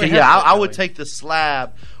 Okay, yeah, I would take the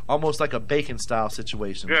slab almost like a bacon-style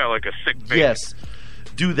situation. Yeah, like a thick bacon. Yes.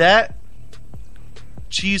 Do that,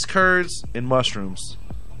 cheese curds, and mushrooms.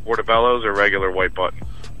 Portobello's or regular white button?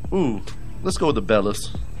 Ooh, let's go with the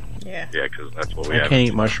Bellas. Yeah. Yeah, because that's what we have. I can't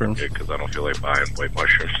eat mushrooms. Because I don't feel like buying white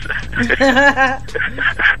mushrooms.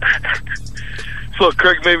 Look,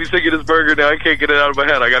 Craig made me think of this burger now. I can't get it out of my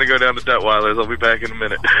head. I got to go down to Detweiler's. I'll be back in a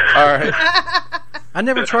minute. All right. I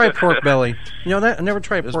never tried pork belly. You know that? I never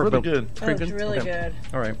tried pork really belly. Good. It's really good.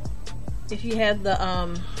 All right. If you had the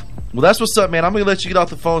Well, that's what's up, man. I'm gonna let you get off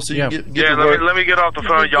the phone so you can get to work. Let me get off the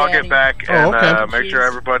phone. Y'all get back and make sure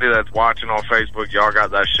everybody that's watching on Facebook, y'all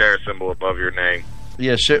got that share symbol above your name.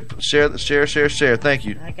 Yeah, share. Thank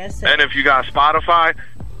you. Like I said. And if you got Spotify,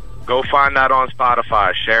 go find that on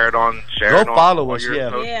Spotify. Share it on. Go follow us.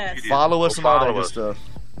 Yeah. Follow us and all that good stuff.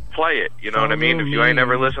 Play it. You know what I mean? If you ain't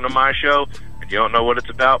never listened to my show and you don't know what it's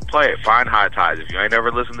about, play it. Find High Ties. If you ain't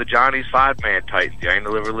never listened to Johnny's 5-Man Titans, you ain't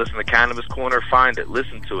never listened to Cannabis Corner, find it.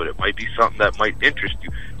 Listen to it. It might be something that might interest you.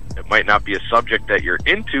 It might not be a subject that you're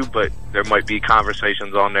into, but there might be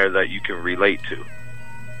conversations on there that you can relate to.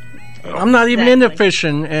 So. I'm not even into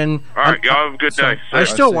fishing, and all right, y'all have a good day. I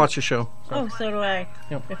still watch the show. Oh, so do I.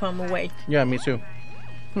 Yep. If I'm awake. Yeah, me too.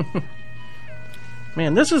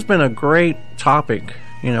 Man, this has been a great topic,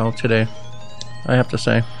 today. I have to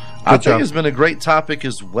say. I think it's been a great topic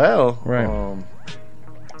as well. Right.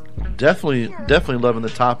 Definitely loving the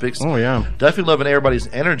topics. Oh yeah. Definitely loving everybody's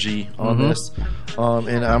energy on this.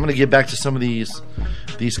 And I'm gonna get back to some of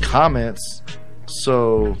these comments.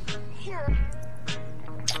 So,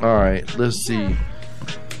 all right, let's see.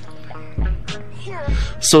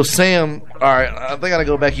 So Sam, all right, I think I gotta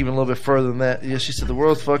go back even a little bit further than that. Yeah, she said the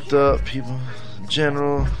world's fucked up. People in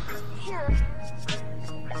general.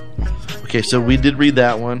 Okay, so we did read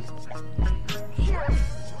that one.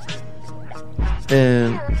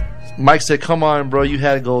 And Mike said, come on, bro, you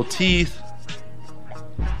had gold teeth.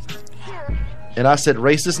 And I said,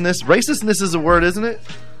 racistness. Racistness is a word, isn't it?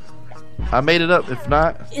 I made it up. If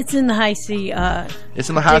not, it's in the high C. It's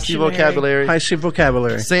in the high C vocabulary. High C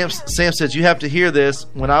vocabulary. Sam says, you have to hear this.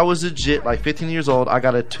 When I was legit, like 15 years old, I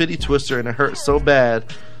got a titty twister and it hurt so bad.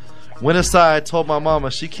 Went inside, told my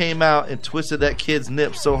mama. She came out and twisted that kid's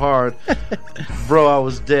nip so hard. Bro, I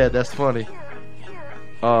was dead. That's funny.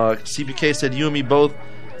 CPK said, you and me both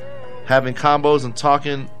having combos and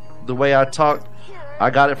talking the way I talk. I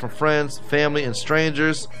got it from friends, family, and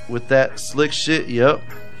strangers with that slick shit. Yep.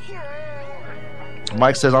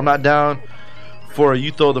 Mike says, I'm not down for a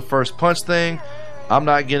you throw the first punch thing. I'm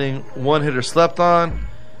not getting one hitter slept on.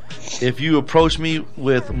 If you approach me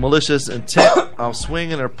with malicious intent, I'm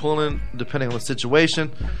swinging or pulling depending on the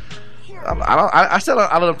situation. I said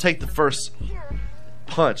I let him take the first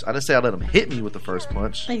punch. I didn't say I let him hit me with the first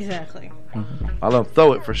punch. Exactly. I let him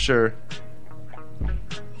throw it for sure.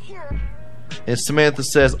 And Samantha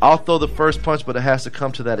says, I'll throw the first punch, but it has to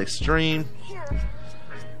come to that extreme.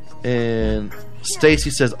 And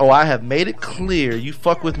Stacy says, oh, I have made it clear, you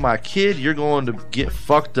fuck with my kid, you're going to get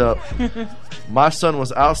fucked up. My son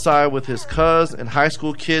was outside with his cuz, and high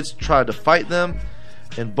school kids tried to fight them,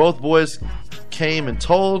 and both boys came and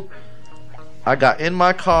told. I got in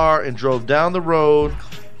my car and drove down the road,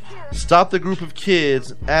 stopped the group of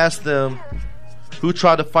kids, asked them who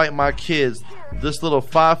tried to fight my kids. This little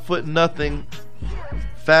 5' nothing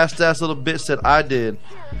fast ass little bitch said I did.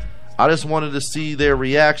 I just wanted to see their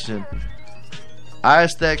reaction. I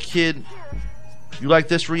asked that kid, you like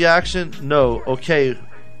this reaction? No. Okay,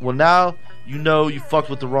 well now you know you fucked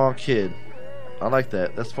with the wrong kid. I like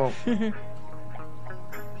that. That's fun.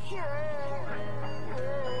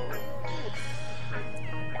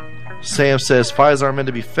 Sam says fights aren't meant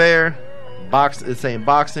to be fair. It's saying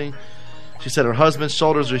boxing. She said her husband's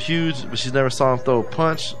shoulders are huge, but she's never saw him throw a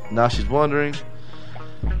punch. Now she's wondering.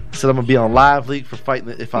 Said I'm gonna be on Live Leak for fighting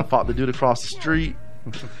if I fought the dude across the street.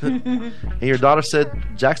 And your daughter said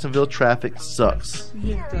Jacksonville traffic sucks.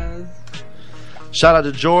 It does. Shout out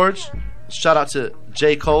to George. Shout out to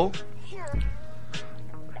J. Cole.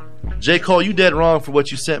 J. Cole, you dead wrong for what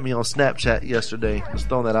you sent me on Snapchat yesterday. Just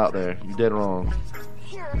throwing that out there. You dead wrong.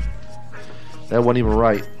 That wasn't even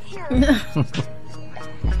right.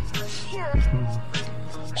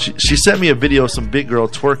 She sent me a video of some big girl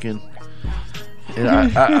twerking. And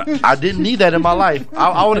I didn't need that in my life.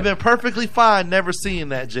 I would have been perfectly fine never seeing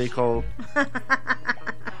that, J. Cole.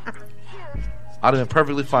 I'd have been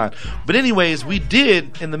perfectly fine. But anyways, we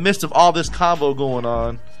did, in the midst of all this combo going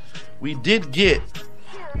on, we did get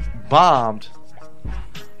bombed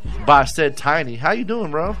by said Tiny. How you doing,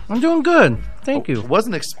 bro? I'm doing good. Thank you.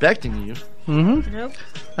 Wasn't expecting you. Mm-hmm. Nope.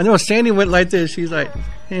 I know Sandy went like this. She's like,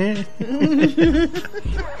 eh.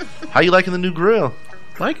 How you liking the new grill?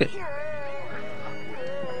 Like it.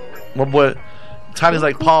 My boy Tiny's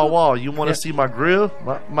like Paul Wall. You want to see my grill?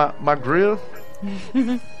 My grill?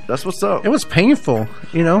 That's what's up. It was painful,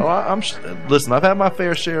 you know. Listen, I've had my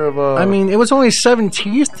fair share of. I mean, it was only 7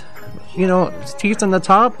 teeth, teeth on the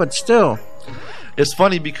top, but still. It's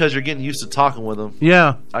funny because you're getting used to talking with them.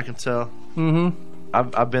 Yeah, I can tell. Mm-hmm.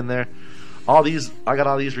 I've been there. I got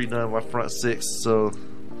all these redone. My front 6, so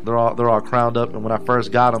they're all crowned up. And when I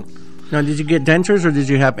first got them. Now, did you get dentures or did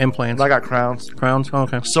you have implants? I got crowns. Crowns, oh,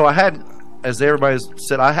 okay. So I had, as everybody's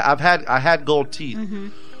said, I had gold teeth. Mm-hmm.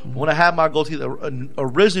 When I had my gold teeth,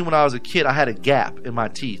 originally when I was a kid, I had a gap in my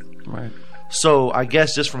teeth. Right. So I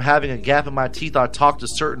guess just from having a gap in my teeth, I talked a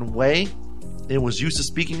certain way and was used to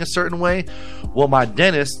speaking a certain way. Well, my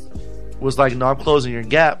dentist was like, "No, I'm closing your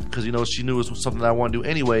gap," because she knew it was something that I wanted to do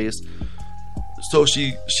anyways. So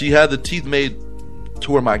she had the teeth made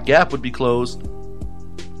to where my gap would be closed.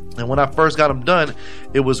 And when I first got them done,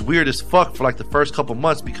 it was weird as fuck for like the first couple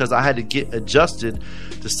months because I had to get adjusted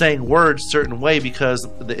to saying words a certain way because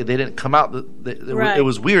they didn't come out. It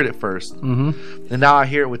was weird at first. Mm-hmm. And now I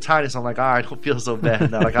hear it with Tiny, so I'm like, I don't feel so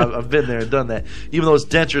bad now. Like I've been there and done that. Even though it's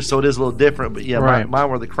dentures, so it is a little different. But yeah, mine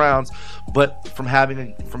were the crowns. But from having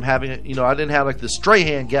a, you know, I didn't have like the stray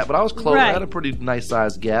hand gap, but I was close. I had a pretty nice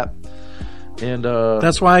sized gap. And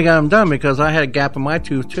that's why I got them done, because I had a gap in my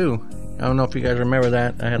tooth too. I don't know if you guys remember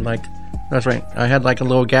that. I had like, that's right. I had like a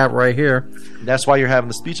little gap right here. That's why you're having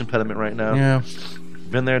the speech impediment right now. Yeah.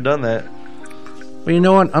 Been there, done that. But you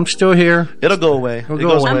know what? I'm still here. It'll go away. It'll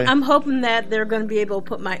go away. I'm hoping that they're going to be able to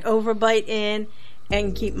put my overbite in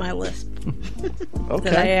and keep my lisp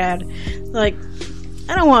that I had. Like,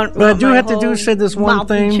 I don't want. But I do have to say this one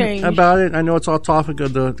thing change about it. I know it's off topic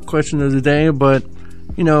of the question of the day, but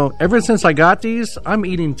you know, ever since I got these, I'm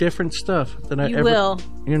eating different stuff than I ever. Will.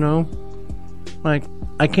 You know, like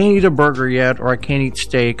I can't eat a burger yet, or I can't eat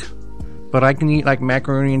steak, but I can eat like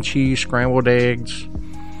macaroni and cheese, scrambled eggs,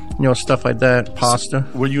 you know, stuff like that, pasta.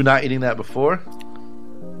 So, were you not eating that before?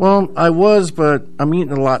 Well, I was, but I'm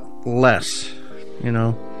eating a lot less, you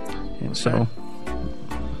know, and so.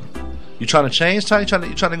 You trying to change, Tiny?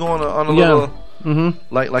 You trying to go on a little,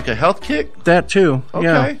 like a health kick? That too. Okay.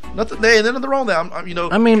 Yeah. Nothing. There's nothing wrong with that. You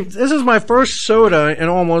know. I mean, this is my first soda in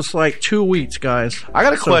almost like 2 weeks, guys. I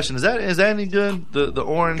got a question. Is that any good? The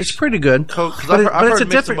orange. It's pretty good. Coke. But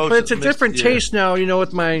it's a different taste now. You know,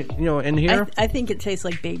 with my in here. I think it tastes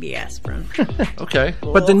like baby aspirin. Okay.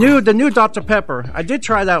 But the new Dr. Pepper, I did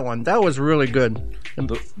try that one. That was really good.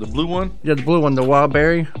 The blue one? Yeah, the blue one, the wild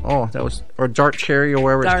berry. Oh, that was, or dark cherry or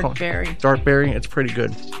whatever it's called. Berry. Dark berry. It's pretty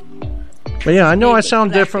good. But yeah, I know I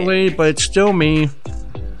sound differently, but it's still me.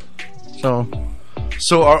 So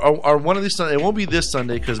are one of these Sundays? It won't be this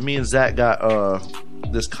Sunday because me and Zach got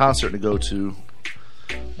this concert to go to.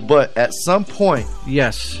 But at some point,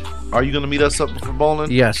 yes. Are you going to meet us up for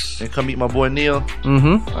bowling? Yes. And come meet my boy Neil?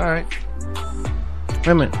 Mm-hmm. All right. Wait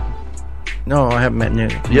a minute. No, I haven't met Neil.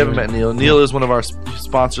 You haven't met Neil. Neil is one of our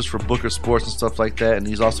sponsors for Booker Sports and stuff like that, and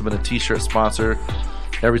he's also been a T-shirt sponsor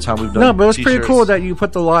every time we've done. No, but it was t-shirts. pretty cool that you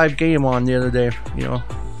put the live game on the other day. You know,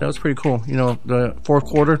 that was pretty cool. You know, the fourth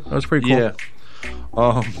quarter, that was pretty cool.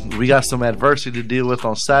 Yeah. We got some adversity to deal with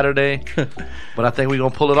on Saturday, but I think we're gonna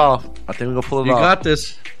pull it off. You got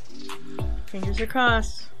this. Fingers are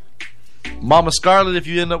crossed. Mama Scarlett, if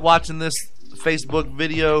you end up watching this Facebook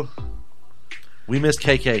video, we miss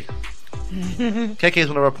KK. KK is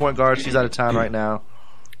one of our point guards. She's out of town right now,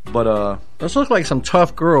 but those look like some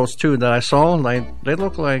tough girls too that I saw. Like they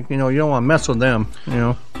look like, you know, you don't want to mess with them. You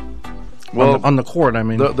know, well, on the court. I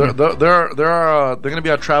mean, they're going to be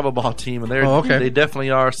our travel ball team, and they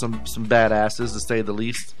definitely are some badasses to say the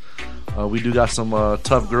least. We do got some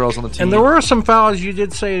tough girls on the team, and there were some fouls you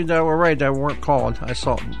did say that were right that weren't called. I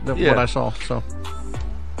saw what I saw. So.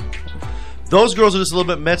 Those girls are just a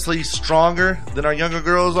little bit mentally stronger than our younger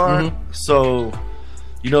girls are. Mm-hmm. So,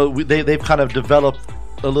 you know, they've kind of developed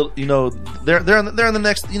a little. You know, they're in the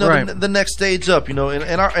next, you know, right. the next stage up. You know,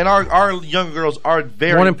 and our younger girls are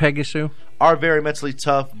very one in Peggy Sue are very mentally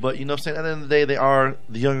tough. But you know, what I'm saying at the end of the day, they are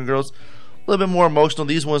the younger girls a little bit more emotional.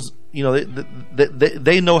 These ones, you know,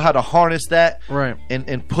 they know how to harness that right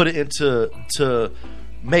and put it into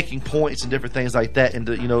making points and different things like that, and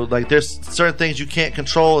you know, like there's certain things you can't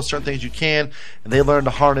control and certain things you can, and they learn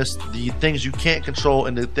to harness the things you can't control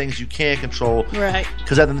and the things you can control, right?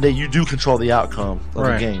 Because at the end of the day, you do control the outcome of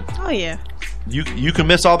the game. Oh yeah. You can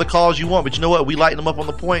miss all the calls you want, but you know what? We lighten them up on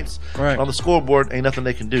the points, right, on the scoreboard. Ain't nothing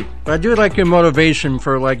they can do. But I do like your motivation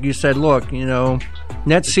for, like you said, look, you know,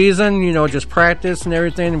 next season, you know, just practice and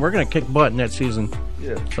everything. We're gonna kick butt next season.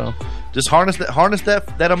 Yeah. So just harness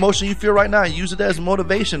that emotion you feel right now. Use it as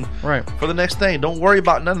motivation, right, for the next thing. Don't worry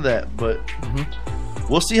about none of that. But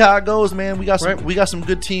we'll see how it goes, man. We got some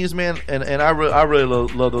good teams, man, and I really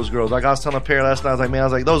love those girls. Like I was telling Perry last night, I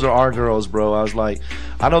was like, those are our girls, bro. I was like,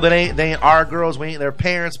 I know they ain't our girls, we ain't their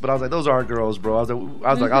parents, but I was like, those are our girls, bro. I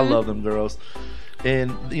was like, I love them girls.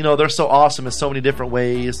 And you know, they're so awesome in so many different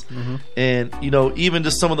ways. And you know, even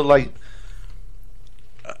just some of the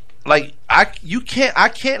I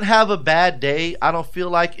can't have a bad day, I don't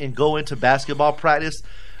feel like, and go into basketball practice,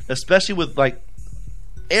 especially with like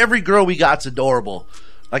every girl we got's adorable.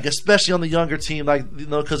 Like especially on the younger team, like, you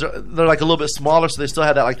know, because they're like a little bit smaller, so they still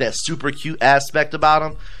have that like that super cute aspect about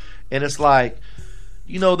them. And it's like,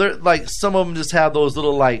 you know, they're like, some of them just have those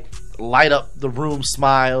little like light up the room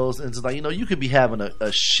smiles, and it's like, you know, you could be having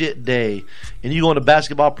a shit day, and you go into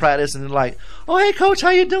basketball practice, and they're like, oh, hey, coach, how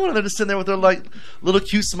you doing? And they're just sitting there with their like little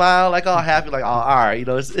cute smile, like all happy, like, oh, all right, you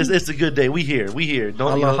know, it's a good day. We here.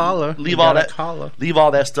 Don't leave all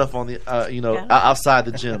that stuff on the outside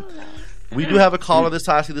the gym. We do have a caller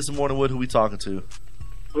this morning. Wood, who we talking to?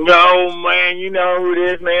 No, man, you know who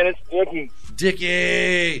it is, man. It's Dickie.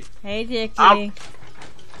 Dickie. Hey, Dickie.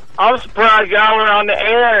 I'm surprised y'all were on the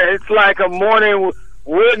air. It's like a morning.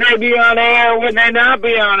 Would they be on air? Would they not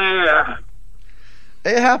be on air?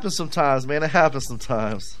 It happens sometimes, man. It happens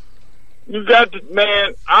sometimes. You got to,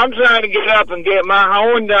 man. I'm trying to get up and get my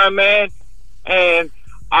hoeing done, man. And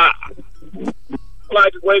I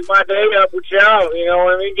like to wake my day up with y'all. You know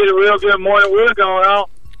what I mean? Get a real good morning wood going on.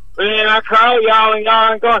 But then I call y'all and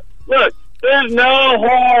y'all ain't going, look, there's no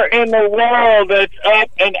whore in the world that's up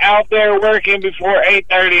and out there working before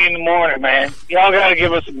 8:30 in the morning, man. Y'all got to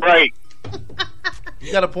give us a break.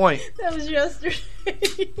 You got a point. That was yesterday.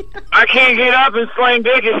 I can't get up and sling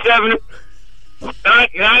dick at 7. Not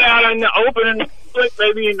out in the open in the public,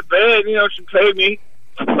 maybe in the bed, you know, she paid me.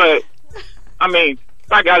 But, I mean,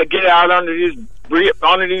 I got to get out under these bridges,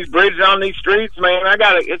 on these streets, man.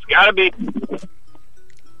 It's got to be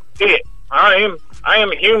it. I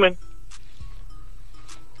am a human.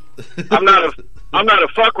 I'm not a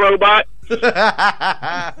fuck robot.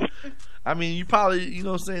 I mean, you probably, you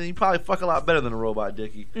know what I'm saying, you probably fuck a lot better than a robot,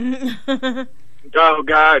 Dickie. Oh,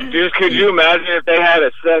 God. Just could you imagine if they had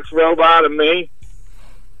a sex robot of me?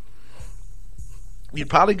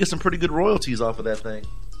 You'd probably get some pretty good royalties off of that thing.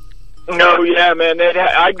 No, yeah, man.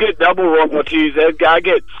 I'd get double royalties. I'd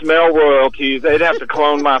get smell royalties. They'd have to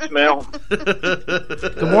clone my smell.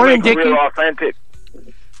 Good morning, Dickie. Real authentic.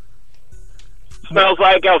 Smells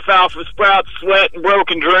like alfalfa sprouts, sweat, and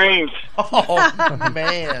broken dreams. Oh,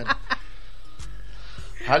 man.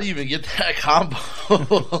 How do you even get that combo?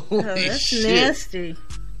 That's shit. nasty.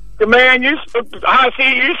 Man, I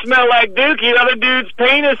see you smell like Dookie, other dudes'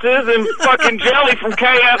 penises, and fucking jelly from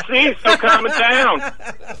KFC still coming down.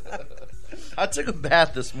 I took a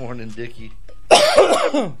bath this morning, Dickie.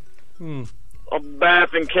 A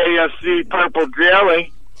bath in KFC purple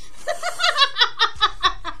jelly.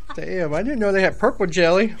 Damn, I didn't know they had purple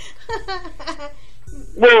jelly.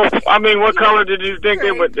 Well, I mean, what color did you think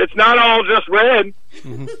they would? It's not all just red.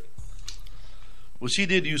 Mm-hmm. Well, she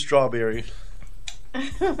did use strawberry.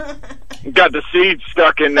 Got the seeds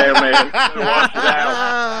stuck in there, man. Wash it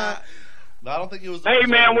out. No, I don't think it was. Hey,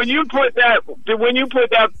 man, when you put that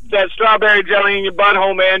strawberry jelly in your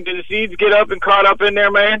butthole, man, did the seeds get up and caught up in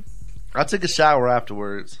there, man? I took a shower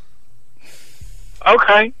afterwards.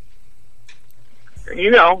 Okay.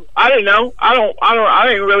 You know, I didn't know. I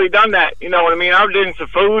ain't really done that. You know what I mean? I was doing some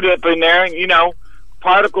food up in there, and, you know,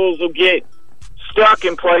 particles will get stuck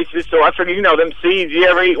in places. So I figured, you know, them seeds, you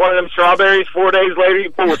ever eat one of them strawberries, 4 days later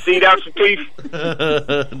you pull a seed out your teeth?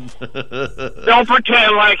 Don't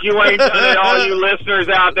pretend like you ain't done it, all you listeners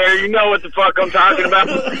out there. You know what the fuck I'm talking about.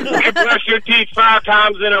 You brush your teeth 5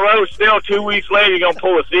 times in a row, still 2 weeks later you're going to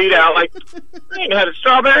pull a seed out. Like, I ain't had a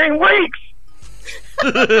strawberry in weeks.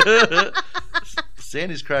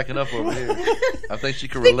 Sandy's cracking up over here. I think she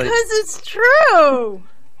can relate. Because it's true.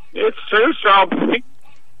 It's true, strawberry.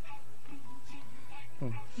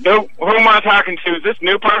 Who am I talking to? Is this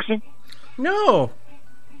new person? No.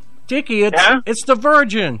 Dickie, it's the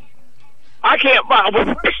Virgin. I can't. Well,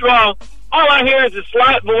 first of all I hear is a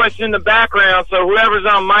slight voice in the background, so whoever's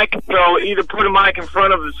on mic control, either put a mic in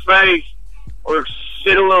front of his face or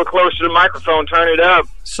sit a little closer to the microphone, turn it up.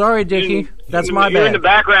 Sorry, Dickie. That's my bad. You're in the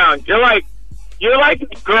background. You're like the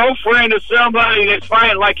girlfriend of somebody that's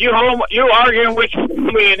fighting. Like you're arguing with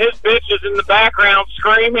me, and his bitch is in the background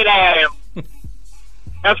screaming at him.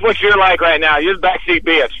 That's what you're like right now. You're the backseat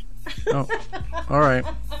bitch. Oh, all right.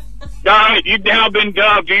 All right, you've now been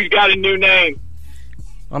dubbed. You've got a new name.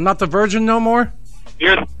 I'm not the Virgin no more?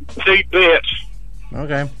 You're the seat bitch.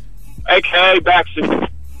 Okay. AKA backseat.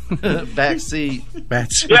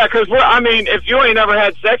 Backseat. Yeah, because, I mean, if you ain't never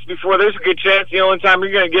had sex before, there's a good chance the only time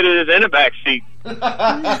you're going to get it is in a backseat.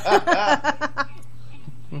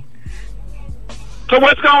 So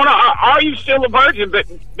what's going on? Are you still a virgin,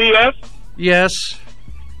 BS? Yes.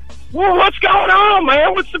 Well, what's going on,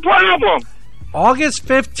 man? What's the problem? August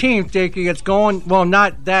 15th, Dickie. It's going, well,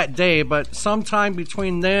 not that day, but sometime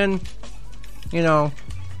between then, you know,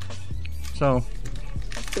 so.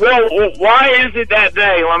 Well, why is it that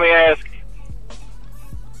day, let me ask?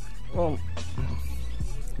 Well,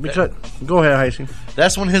 because, go ahead, Heisey.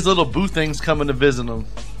 That's when his little boo thing's coming to visit him.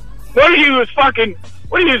 What are you, his fucking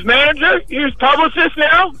What are you, his manager? You his publicist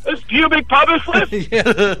now? This pubic publicist?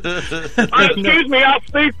 Excuse me, I'll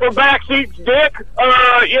speak for Backseat's Dick.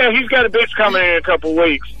 Yeah, he's got a bitch coming in a couple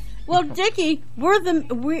weeks. Well, Dickie,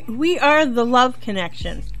 we are the love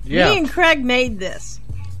connection. Yeah. Me and Craig made this.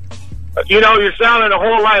 You know, you're sounding a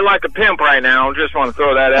whole lot like a pimp right now. I just want to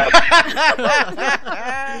throw that out.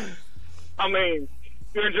 I mean,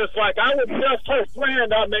 you're just like, I was just her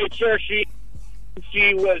friend. I made sure she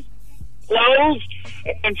was closed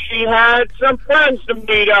and she had some friends to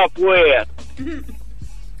meet up with.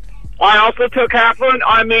 I also took by half,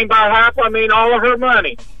 I mean all of her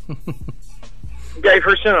money. Gave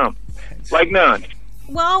her some. Like none.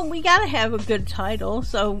 Well, we gotta have a good title,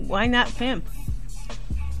 so why not pimp?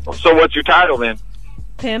 So what's your title then?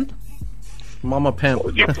 Pimp. Mama Pimp.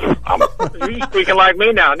 You're speaking like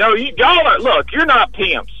me now. No, y'all are. Look, you're not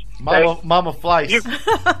pimps. Mama Fleiss.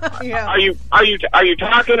 Yeah. Are you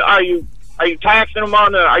talking? Are you taxing him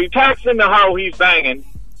on the? Are you taxing the hoe he's banging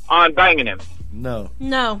on banging him? No.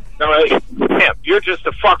 No. No, pimp. You're just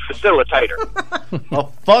a fuck facilitator. A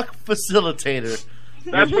fuck facilitator.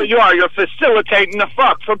 That's what you are. You're facilitating the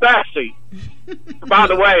fuck for backseat. By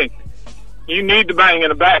the way, you need to bang in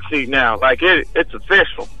a backseat now. Like it's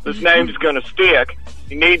official. This name's gonna stick.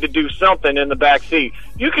 You need to do something in the backseat.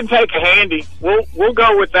 You can take a handy. We'll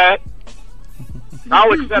go with that.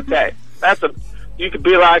 I'll accept that. You could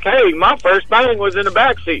be like, hey, my first bang was in the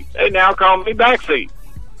backseat. They now call me backseat.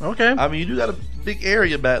 Okay. I mean, you do got a big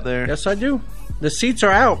area back there. Yes, I do. The seats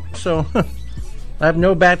are out, so I have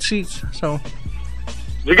no back seats. So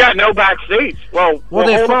you got no back seats. Well hold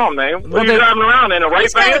on, man. What are you driving around in a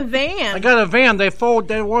rape van? Got a van. I got a van.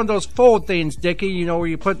 They're one of those fold things, Dickie. You know where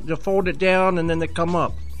you fold it down and then they come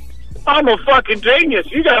up. I'm a fucking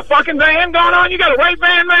genius. You got a fucking van going on? You got a rape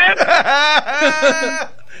van, man?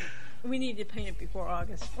 We need to paint it before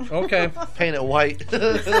August. Okay. Paint it white.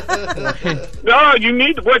 No,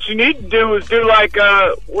 what you need to do is do like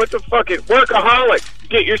Workaholic.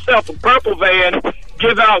 Get yourself a purple van,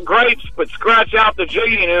 give out grapes, but scratch out the G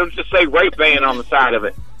and it'll just say rape van on the side of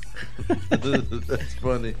it. That's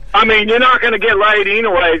funny. I mean, you're not going to get laid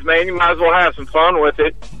anyways, man. You might as well have some fun with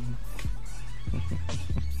it.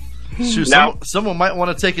 Shoot, someone might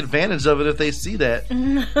want to take advantage of it if they see that.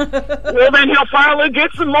 Well, then he'll finally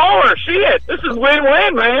get some more. Shit, this is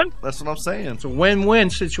win-win, man. That's what I'm saying. It's a win-win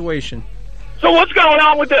situation. So what's going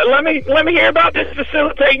on with that? Let me hear about this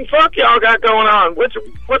facilitating fuck y'all got going on.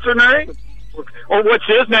 What's her name? Or what's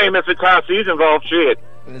his name if it's how she's involved? Shit.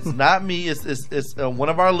 It's not me. It's one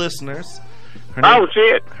of our listeners.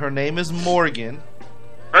 Shit. Her name is Morgan.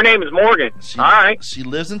 Her name is Morgan. All right. She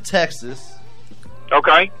lives in Texas.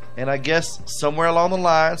 Okay. And I guess somewhere along the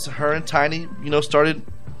lines, her and Tiny, started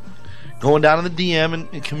going down in the DM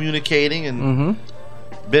and communicating and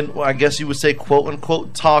been, I guess you would say, quote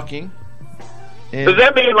unquote, talking. And does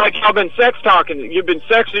that mean like y'all been sex talking? You've been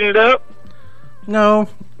sexing it up? No.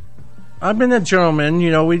 I've been a gentleman.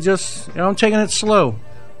 We just, I'm taking it slow.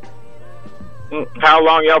 How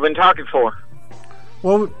long y'all been talking for?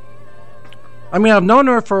 Well, I mean, I've known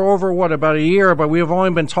her for over, about a year, but we've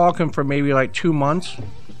only been talking for maybe like 2 months.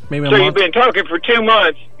 Maybe a month. You've been talking for 2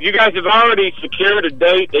 months. You guys have already secured a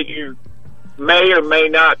date that you may or may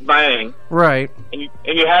not bang. Right. And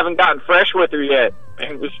you haven't gotten fresh with her yet.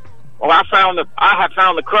 And I have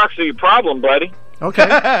found the crux of your problem, buddy. Okay.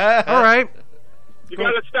 All right. You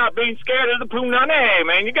gotta stop being scared of the punani,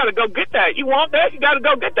 man. You gotta go get that. You want that? You gotta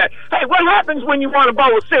go get that. Hey, what happens when you want a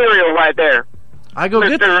bowl of cereal right there? I go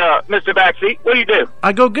get Mr. Backseat. What do you do?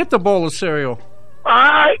 I go get the bowl of cereal. All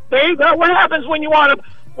right, there you go. What happens when you want a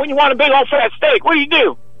big old fat steak? What do you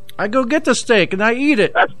do? I go get the steak and I eat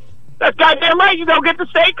it. That's goddamn right. You go get the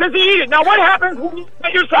steak because you eat it. Now, what happens when you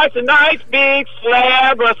get yourself a nice big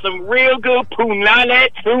slab of some real good punani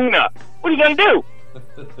tuna? What are you gonna do?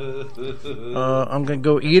 I'm gonna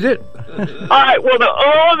go eat it. All right. Well,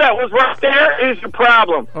 that was right there is your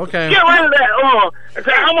problem. Okay. Get rid of that.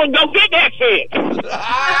 I'm gonna go get that shit.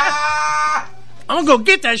 I'm gonna go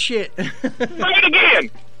get that shit. Say it again.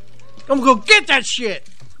 I'm gonna go get that shit.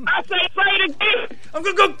 I say it again. I'm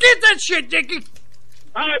gonna go get that shit, Dickie.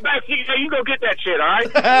 All right, Backseat, you go get that shit. All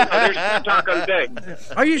right. There's some talk of the day.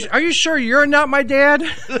 Are you sure you're not my dad?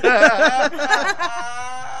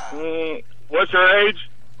 What's her age?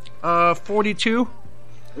 42.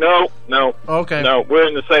 No. Okay. No, we're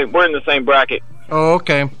in the same bracket. Oh,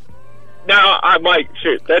 okay. Now I might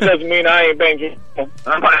shit. That doesn't mean I ain't banging.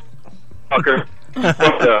 I might fucker.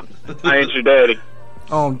 I ain't your daddy.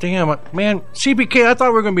 Oh damn it, man! CBK, I thought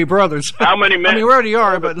we were gonna be brothers. How many minutes? I mean, we already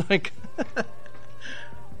are, but like.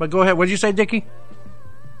 But go ahead. What did you say, Dickie?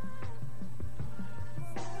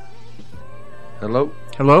 Hello.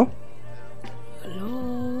 Hello?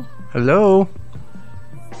 Hello? Hello?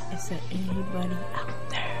 Is there anybody out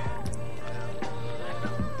there?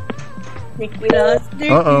 I think we lost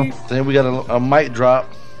Dickie. I think we got a mic drop.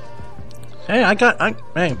 Hey,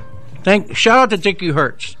 shout out to Dickie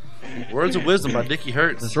Hertz. Words of wisdom by Dickie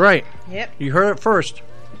Hertz. That's right. Yep. You heard it first.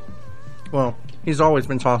 Well, he's always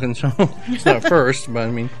been talking, so it's not first, but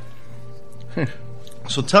I mean.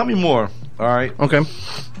 So tell me more. All right. Okay.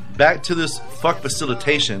 Back to this fuck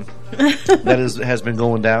facilitation that has been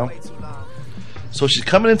going down. So she's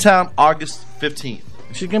coming in town August 15th.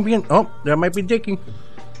 She's gonna be in. Oh, that might be Dickie.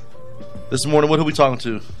 This morning, what are we talking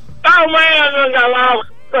to? Oh man, I done got lost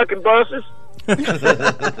fucking buses.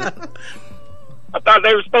 I thought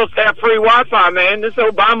they were supposed to have free Wi-Fi, man. This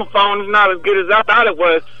Obama phone is not as good as I thought it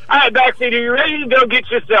was. All right, Backseat, are you ready to go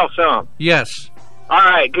get yourself some? Yes. All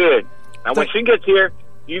right, good. Now, when she gets here,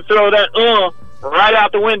 you throw that right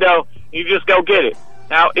out the window. You just go get it.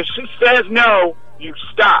 Now, if she says no, you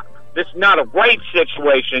stop. This is not a rape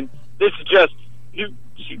situation. This is just, you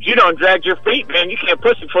don't drag your feet, man. You can't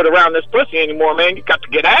pussyfoot around this pussy anymore, man. You got to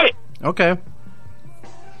get at it. Okay.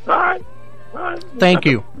 All right. Thank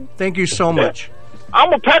you. Thank you so much.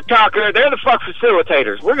 I'm a pep talker. They're the fuck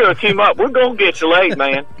facilitators. We're going to team up. We're going to get you laid,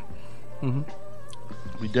 man. Mm-hmm.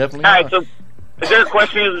 We definitely All are. right, so is there a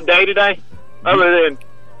question of the day today? Other than,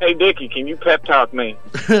 hey, Dickie, can you pep talk me?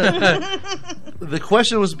 The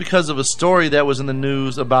question was because of a story that was in the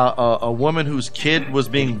news about a woman whose kid was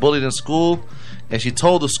being bullied in school, and she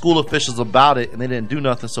told the school officials about it, and they didn't do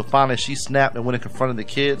nothing. So finally, she snapped and went and confronted the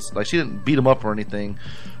kids. Like, she didn't beat them up or anything,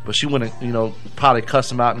 but she went and, probably cussed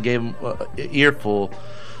them out and gave them an earful.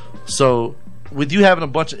 So, with you having a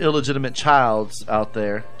bunch of illegitimate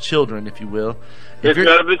children, if you will, None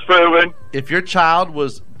of it's proven. If your child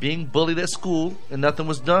was being bullied at school and nothing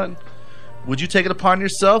was done, would you take it upon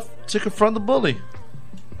yourself to confront the bully?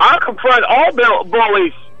 I'll confront all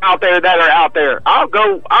bullies out there that are out there. I'll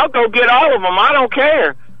go get all of them. I don't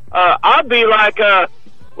care. I'll be like,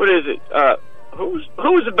 what is it?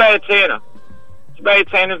 Who's the bad Santa? What's the bad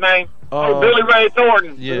Santa's name? Billy Ray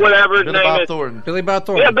Thornton, whatever his name is. Thornton. Billy Bob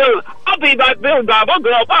Thornton. Yeah, Billy. I'll be like Billy Bob. I'll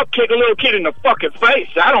go up. I'll kick a little kid in the fucking face.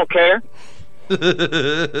 I don't care.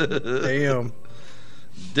 Damn.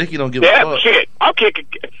 Dickie don't give a fuck. Shit. I'll kick a...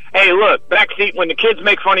 Hey, look, Backseat, when the kids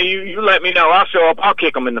make fun of you, you let me know. I'll show up. I'll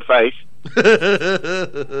kick them in the face.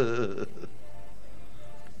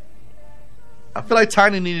 I feel like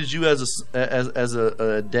Tiny needed you as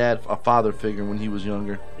a dad, a father figure when he was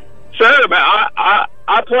younger. Sure, man. I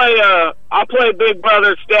play big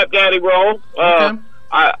brother, stepdaddy role. Okay.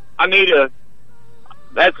 I need a...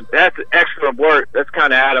 That's extra work. That's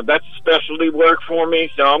kind of that's specialty work for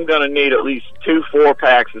me. So I'm gonna need at least 2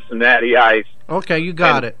 4-packs of some Natty Ice. Okay, you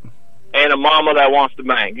got it. And a mama that wants to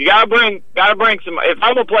bang. You gotta bring some. If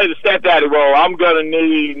I'm gonna play the stepdaddy role, I'm gonna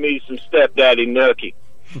need me some stepdaddy nookie.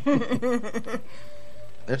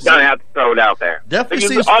 Gonna have to throw it out there. Definitely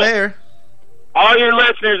because seems fair. All your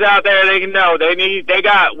listeners out there, they can know they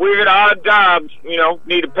got weird odd jobs.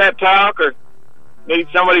 Need a pep talk or need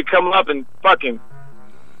somebody to come up and fucking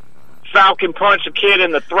falcon punch a kid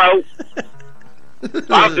in the throat.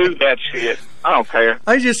 I'll do that shit. I don't care.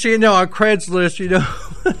 I just see it now on Craigslist,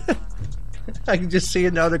 I can just see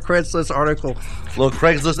it now, the Craigslist article. Little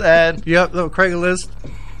Craigslist ad? Yep, little Craigslist.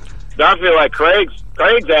 I feel like Craig's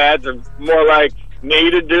ads are more like,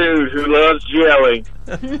 need a dude who loves jelly.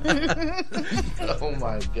 Oh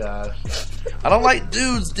my gosh. I don't like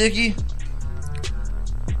dudes, Dickie.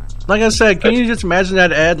 Like I said, can you just imagine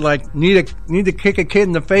that ad? Like, need to kick a kid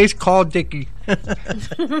in the face? Call Dickie. Yeah,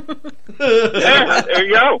 there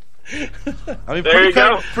you go. I mean, pretty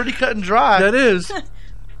cut and dry. That is.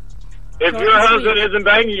 If your husband isn't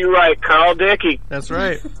banging you right, call Dickie. That's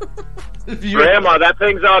right. Grandma, that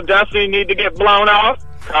thing's all dusty. You need to get blown off.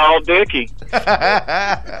 Call Dickie.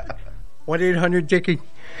 1-800-Dickie.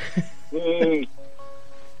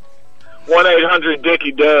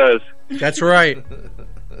 1-800-Dickie does. That's right.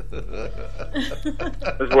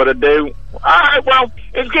 That's what I do. All right, well,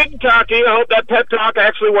 it's good to talk to you. I hope that pep talk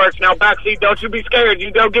actually works. Now, Backseat, don't you be scared.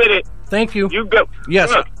 You go get it. Thank you. You go. Yes,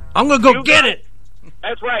 look, I'm going to go get it.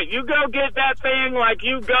 That's right. You go get that thing like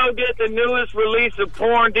you go get the newest release of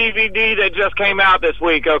porn DVD that just came out this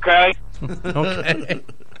week, okay? Okay.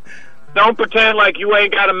 Don't pretend like you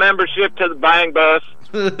ain't got a membership to the Bang Bus.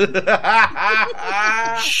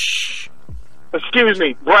 Shh. Excuse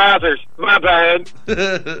me, browsers. My bad.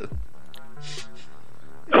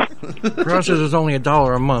 Browsers is only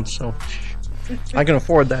 $1 a month, so I can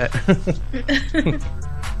afford that.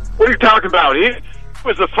 What are you talking about? He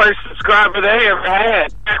was the first subscriber they ever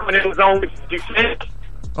had back when it was only 50 cents.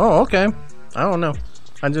 Oh, okay. I don't know.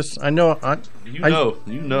 I know. You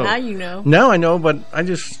know. Now you know. Now I know, but I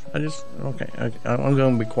just. Okay, I'm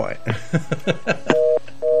going to be quiet.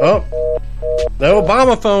 Oh, the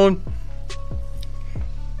Obama phone.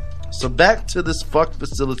 So back to this fuck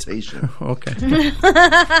facilitation. Okay.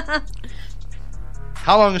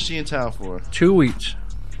 How long is she in town for? 2 weeks.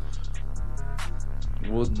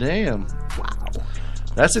 Well, damn. Wow.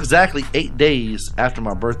 That's exactly 8 days after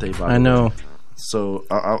my birthday, by the way. I know. So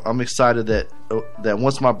I'm excited that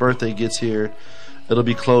once my birthday gets here, it'll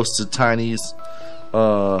be close to Tiny's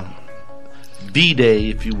B-Day,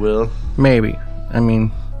 if you will. Maybe. I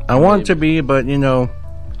mean, I want it to be, but, you know,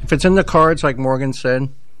 if it's in the cards, like Morgan said,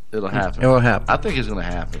 it'll happen. It'll happen. I think it's going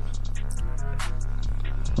to happen.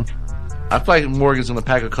 I feel like Morgan's going to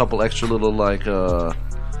pack a couple extra little, like,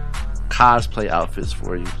 cosplay outfits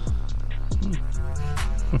for you.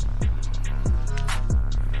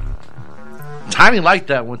 Tiny liked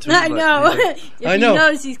that one, too. I know. Yeah. If he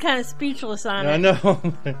knows, he's kind of speechless on it. I know.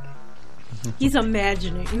 He's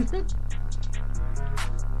imagining.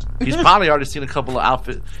 He's probably already seen a couple of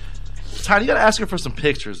outfits. Tiny, you gotta ask her for some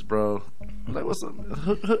pictures, bro. Like, what's up?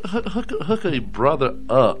 Hook a brother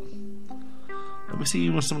up. Let me see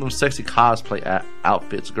you with some of those sexy cosplay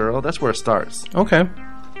outfits, girl. That's where it starts. Okay.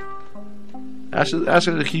 Ask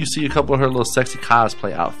her, can you see a couple of her little sexy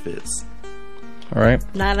cosplay outfits? All right.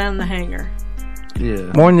 Not on the hanger.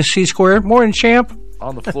 Yeah. More in the C-square. More in champ.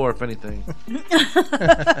 On the floor, if anything.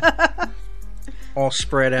 All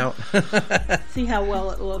spread out. See how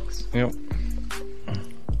well it looks. Yep.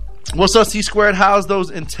 What's up, C-squared? How's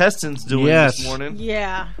those intestines doing this morning?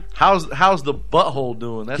 Yeah. How's the butthole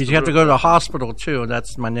doing? Because you have to go to the hospital, too.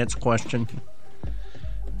 That's my next question.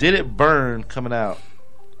 Did it burn coming out?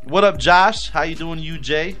 What up, Josh? How you doing,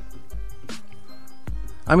 UJ?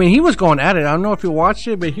 I mean, he was going at it. I don't know if you watched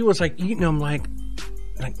it, but he was, like, eating them like...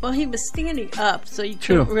 Well, he was standing up, so you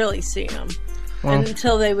True. couldn't really see him. Well,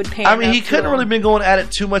 until they would pan I mean, up he to couldn't him. really been going at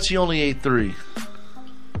it too much. He only ate 3.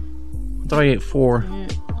 I thought he ate 4.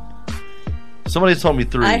 Somebody told me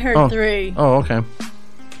 3. I heard 3. Oh, okay.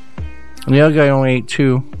 And the other guy only ate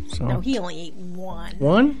 2. So. No, he only ate 1.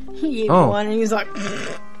 1? He ate Oh. 1, and he was like...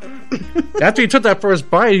 After he took that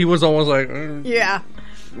first bite, he was almost like... Yeah.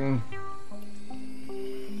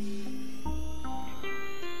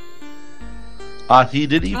 He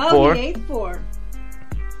did eat 4. Oh, he ate 4.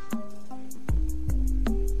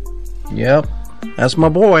 Yep. That's my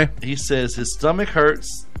boy. He says his stomach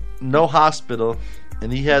hurts, no hospital,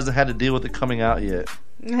 and he hasn't had to deal with it coming out yet.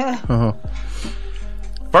 Uh-huh.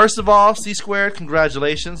 First of all, C-squared,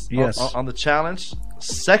 congratulations Yes. on the challenge.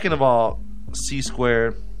 Second of all,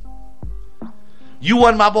 C-squared, you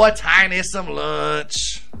won my boy Tiny some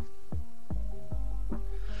lunch.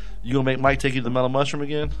 You gonna make Mike take you to the Mellow Mushroom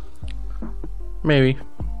again? Maybe.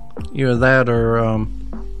 Either that or...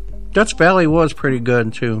 Dutch Valley was pretty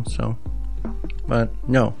good, too, so... But,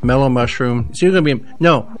 no. Mellow Mushroom. It's either going to be...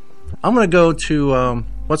 No. I'm going to go to...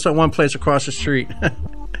 what's that one place across the street?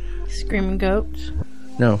 Screaming Goats?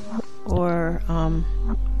 No. Or,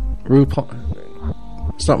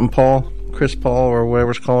 RuPaul... Something Paul. Chris Paul, or whatever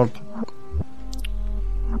it's called.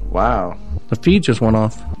 Wow. The feed just went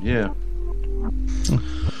off. Yeah.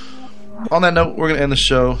 On that note, we're going to end the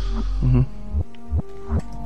show. Mm-hmm.